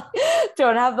just like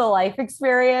don't have the life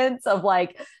experience of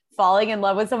like falling in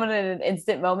love with someone in an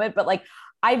instant moment, but like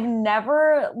I've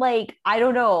never like, I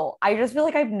don't know. I just feel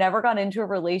like I've never gone into a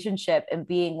relationship and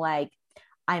being like,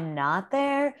 I'm not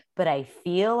there, but I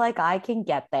feel like I can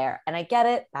get there. And I get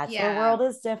it. Bachelor world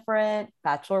is different.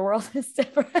 But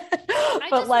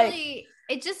like,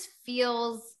 it just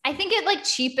feels, I think it like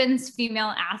cheapens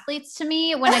female athletes to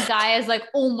me when a guy is like,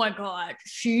 oh my God,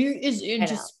 she is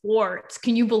into sports.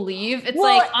 Can you believe? It's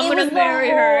like, I'm going to marry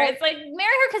her. It's like, marry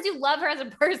her because you love her as a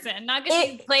person, not because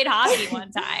she played hockey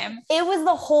one time. It was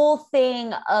the whole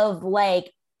thing of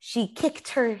like, she kicked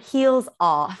her heels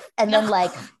off and then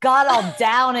like got all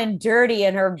down and dirty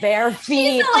in her bare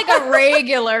feet. She's not like a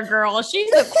regular girl.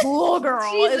 She's a cool girl.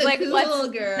 She's like cool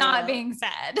girl. Not being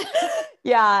said.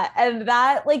 Yeah. And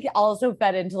that like also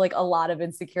fed into like a lot of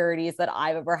insecurities that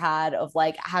I've ever had of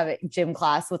like having gym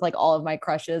class with like all of my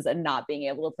crushes and not being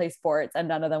able to play sports. And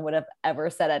none of them would have ever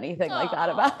said anything like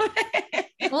that about it.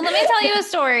 Well, let me tell you a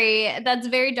story that's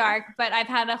very dark, but I've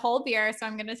had a whole beer, so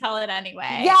I'm going to tell it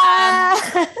anyway. Yeah.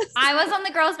 I was on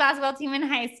the girls' basketball team in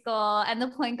high school, and the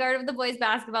point guard of the boys'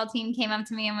 basketball team came up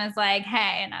to me and was like,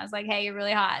 hey, and I was like, hey, you're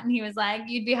really hot. And he was like,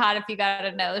 you'd be hot if you got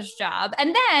a nose job.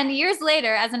 And then years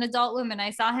later, as an adult woman,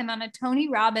 I saw him on a Tony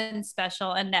Robbins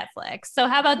special on Netflix. So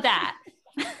how about that?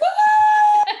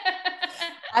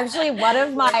 Actually, one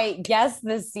of my guests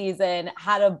this season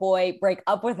had a boy break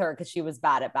up with her because she was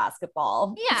bad at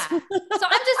basketball. Yeah. So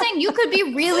I'm just saying you could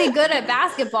be really good at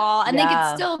basketball and they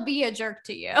could still be a jerk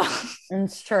to you.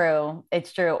 It's true.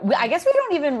 It's true. I guess we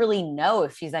don't even really know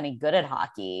if she's any good at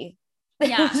hockey.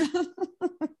 Yeah.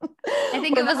 I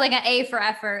think it was like an A for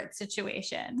effort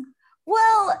situation.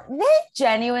 Well, they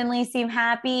genuinely seem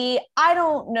happy. I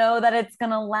don't know that it's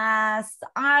going to last.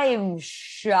 I'm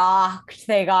shocked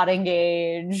they got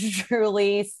engaged.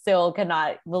 Truly still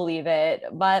cannot believe it.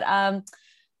 But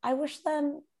I wish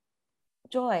them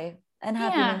joy and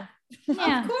happiness.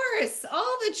 Yeah. Of course,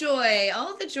 all the joy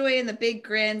and the big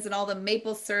grins and all the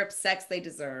maple syrup sex they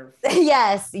deserve.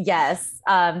 Yes.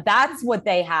 That's what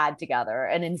they had together,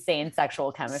 an insane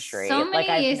sexual chemistry. So many like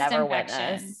I've yeast never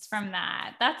infections witnessed. from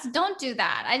that. Don't do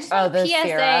that. I just want the PSA,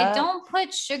 syrup. don't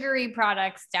put sugary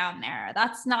products down there.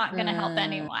 That's not going to help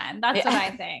anyone. That's what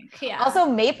I think. Yeah. Also,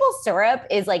 maple syrup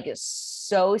is like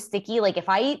so sticky. Like if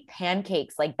I eat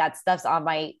pancakes, like that stuff's on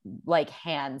my like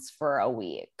hands for a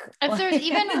week. If there's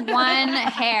even one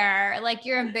hair, like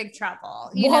you're in big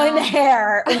trouble. One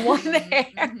hair.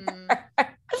 Mm-hmm.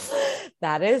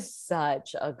 That is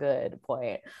such a good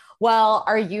point. Well,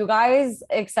 are you guys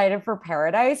excited for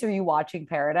Paradise? Are you watching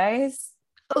Paradise?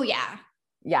 Oh yeah.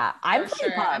 Yeah, I'm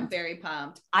sure. pumped. I'm very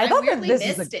pumped. I thought that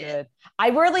this was good.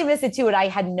 I weirdly missed it too, and I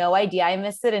had no idea I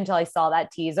missed it until I saw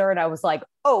that teaser, and I was like,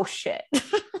 "Oh shit!"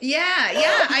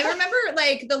 Yeah. I remember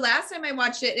like the last time I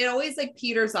watched it, it always like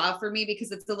peters off for me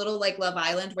because it's a little like Love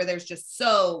Island where there's just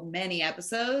so many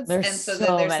episodes, There's and so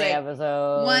so there's many like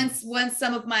episodes. once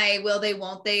some of my will they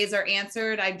won't they's are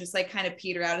answered, I just like kind of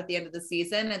peter out at the end of the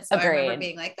season, and so Agreed. I remember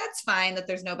being like, "That's fine that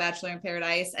there's no Bachelor in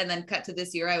Paradise," and then cut to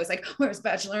this year, I was like, "Where's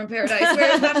Bachelor in Paradise?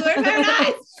 Where's Bachelor in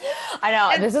Paradise?" I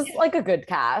know, And this is like a good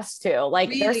cast too. Like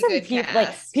really there's some good people, like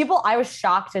cast. people I was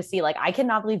shocked to see. Like I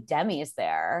cannot believe Demi's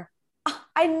there.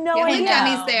 I had no idea.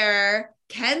 Demi's there.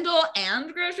 Kendall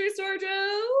and Grocery Store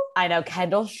Joe. I know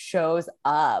Kendall shows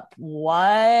up.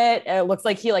 What? It looks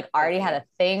like he like already had a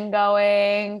thing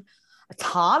going.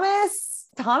 Thomas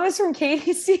from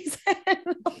Katie's season.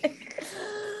 Like,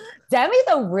 Demi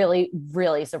though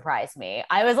really surprised me.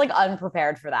 I was like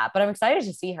unprepared for that, but I'm excited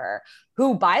to see her.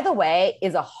 Who, by the way,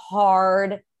 is a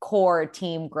hardcore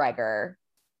Team Gregor.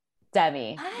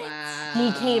 Demi. Wow.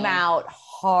 He came out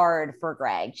hard for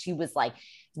Greg. She was like,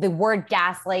 the word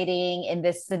gaslighting in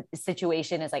this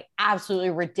situation is like absolutely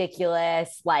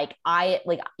ridiculous. Like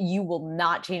you will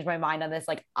not change my mind on this.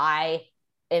 Like I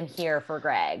am here for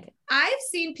Greg. I've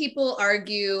seen people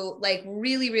argue like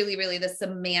really the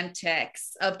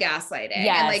semantics of gaslighting.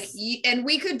 Yes. And like, and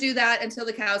we could do that until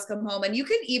the cows come home, and you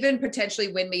can even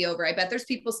potentially win me over. I bet there's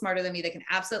people smarter than me that can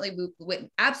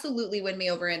absolutely win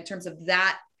me over in terms of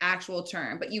that actual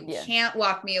term, but you can't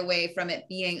walk me away from it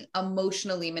being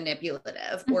emotionally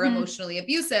manipulative or emotionally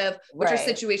abusive, which are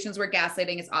situations where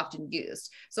gaslighting is often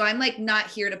used. So I'm like not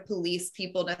here to police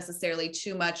people necessarily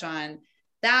too much on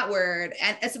that word.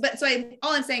 And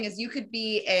all I'm saying is you could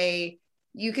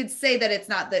say that it's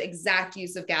not the exact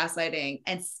use of gaslighting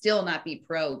and still not be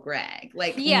pro Greg.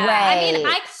 Like, yeah, right. I mean,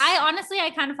 I honestly, I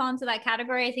kind of fall into that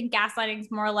category. I think gaslighting is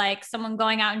more like someone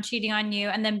going out and cheating on you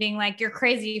and then being like, you're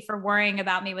crazy for worrying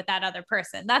about me with that other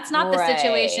person. That's not the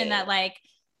situation that like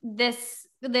this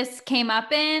came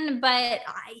up in, but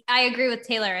I agree with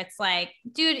Taylor. It's like,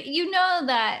 dude, you know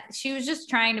that she was just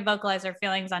trying to vocalize her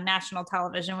feelings on national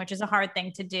television, which is a hard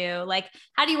thing to do. Like,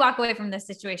 how do you walk away from this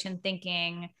situation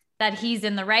thinking that he's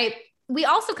in the right? We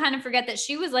also kind of forget that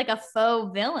she was like a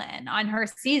faux villain on her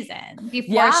season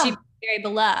before she was very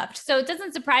beloved. So it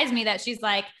doesn't surprise me that she's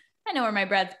like, I know where my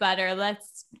bread's butter.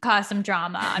 Let's cause some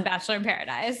drama on Bachelor in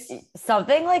Paradise.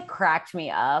 Something like cracked me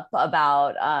up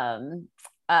about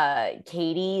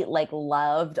Katie like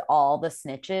loved all the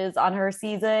snitches on her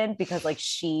season because like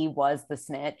she was the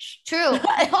snitch. True.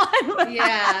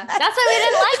 Yeah. That's why we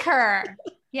didn't like her.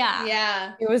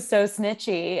 Yeah. It was so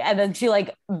snitchy. And then she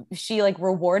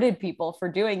rewarded people for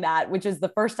doing that, which is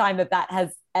the first time that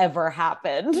has ever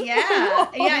happened. Yeah.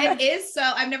 It is. So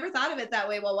I've never thought of it that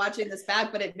way while watching this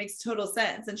back, but it makes total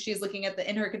sense. And she's looking at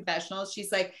in her confessionals,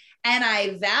 she's like, and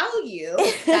I value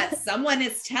that someone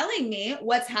is telling me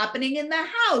what's happening in the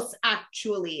house.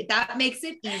 Actually, that makes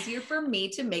it easier for me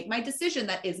to make my decision.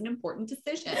 That is an important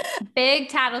decision. Big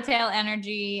tattletale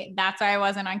energy. That's why I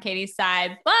wasn't on Katie's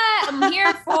side, but I'm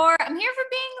here for being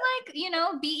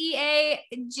like,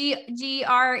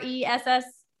 BEAGRESSIVE.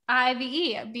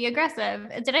 Be aggressive.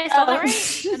 Did I spell that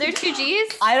right? Are there two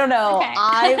G's? I don't know. Okay.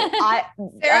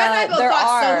 Sarah and I both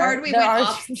thought so hard we went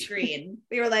off screen.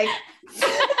 We were like,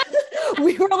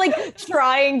 we were like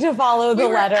trying to follow the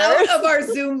letters out of our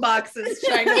Zoom boxes.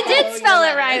 Trying to I did spell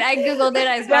it right. I googled it.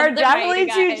 I spelled there are it definitely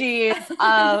right, two G's.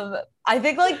 I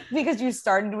think like because you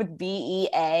started with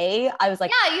BEA, I was like,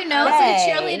 yeah, it's like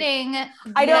cheerleading.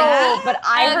 I know, but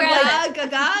I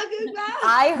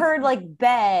heard like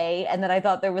Bay, and then I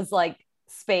thought there was like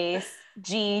space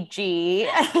GG.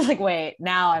 And I was like, wait,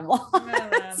 now I'm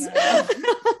lost.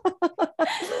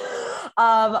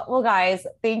 Well, guys,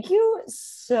 thank you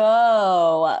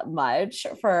so much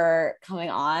for coming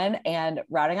on and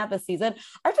rounding out the season.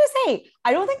 I have to say,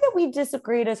 I don't think that we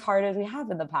disagreed as hard as we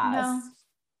have in the past. No.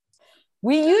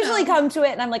 We usually come to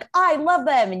it and I'm like, I love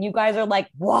them. And you guys are like,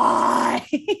 why?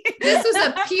 This was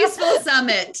a peaceful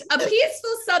summit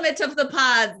of the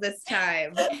pods this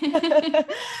time.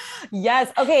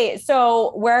 Yes. Okay.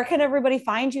 So where can everybody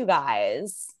find you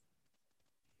guys?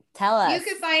 Tell us. You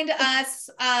can find us.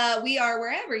 We are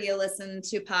wherever you listen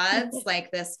to pods like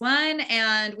this one.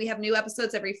 And we have new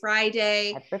episodes every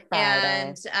Friday.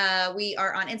 And we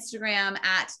are on Instagram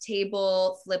at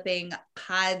Table Flipping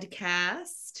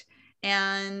Podcast.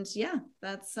 And yeah,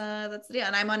 that's the deal.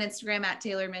 And I'm on Instagram at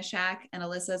Taylor Mishak, and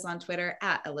Alyssa's on Twitter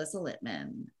at Alyssa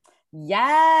Littman.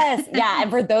 Yes. Yeah.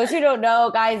 And for those who don't know,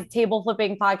 guys, Table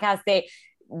Flipping Podcast,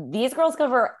 these girls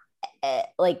cover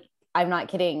like, I'm not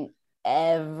kidding,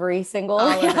 every single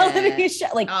reality show,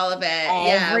 like all of it.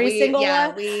 Every single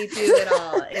one. We do it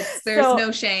all. There's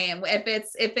no shame. If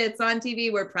it's on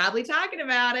TV, we're probably talking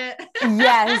about it.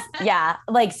 Yes. Yeah.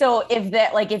 Like, so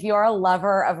if you're a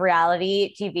lover of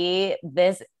reality TV,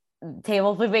 this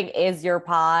Table Flipping is your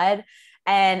pod.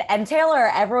 And Taylor,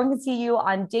 everyone can see you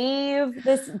on Dave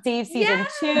season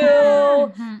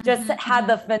 2. Just had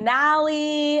the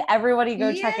finale. Everybody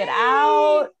go check it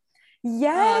out.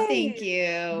 Yes. Oh, thank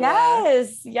you.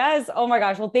 Yes. Oh my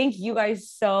gosh. Well, thank you guys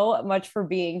so much for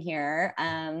being here.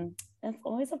 It's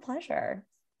always a pleasure.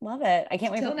 Love it. I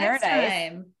can't wait for Paradise.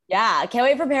 Time. Yeah, can't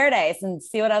wait for Paradise and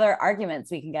see what other arguments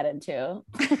we can get into. All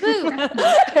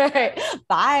right.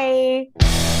 Bye.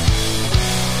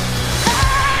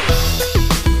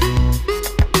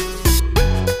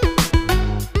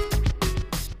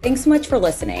 Thanks so much for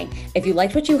listening. If you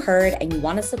liked what you heard and you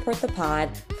want to support the pod,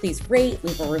 please rate,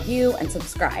 leave a review, and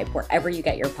subscribe wherever you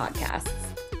get your podcasts.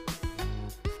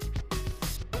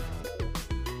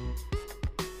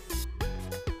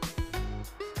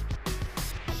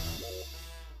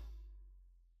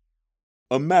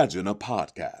 Imagine a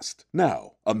podcast.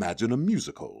 Now, imagine a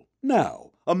musical.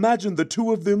 Now, imagine the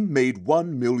two of them made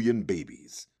 1 million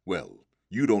babies. Well,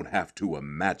 you don't have to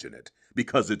imagine it,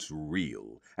 because it's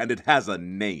real, and it has a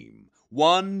name.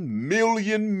 1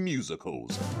 million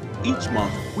musicals. Each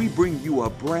month, we bring you a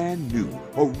brand new,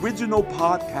 original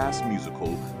podcast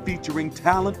musical featuring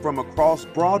talent from across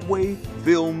Broadway,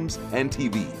 films, and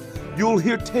TV. You'll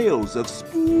hear tales of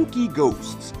spooky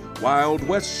ghosts, Wild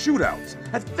West shootouts,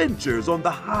 adventures on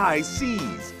the high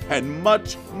seas, and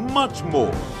much, much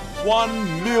more.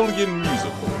 1 million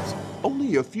musicals.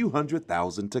 Only a few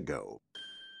 100,000 to go.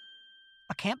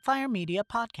 A Campfire Media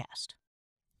podcast.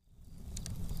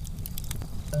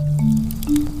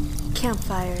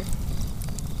 Campfire.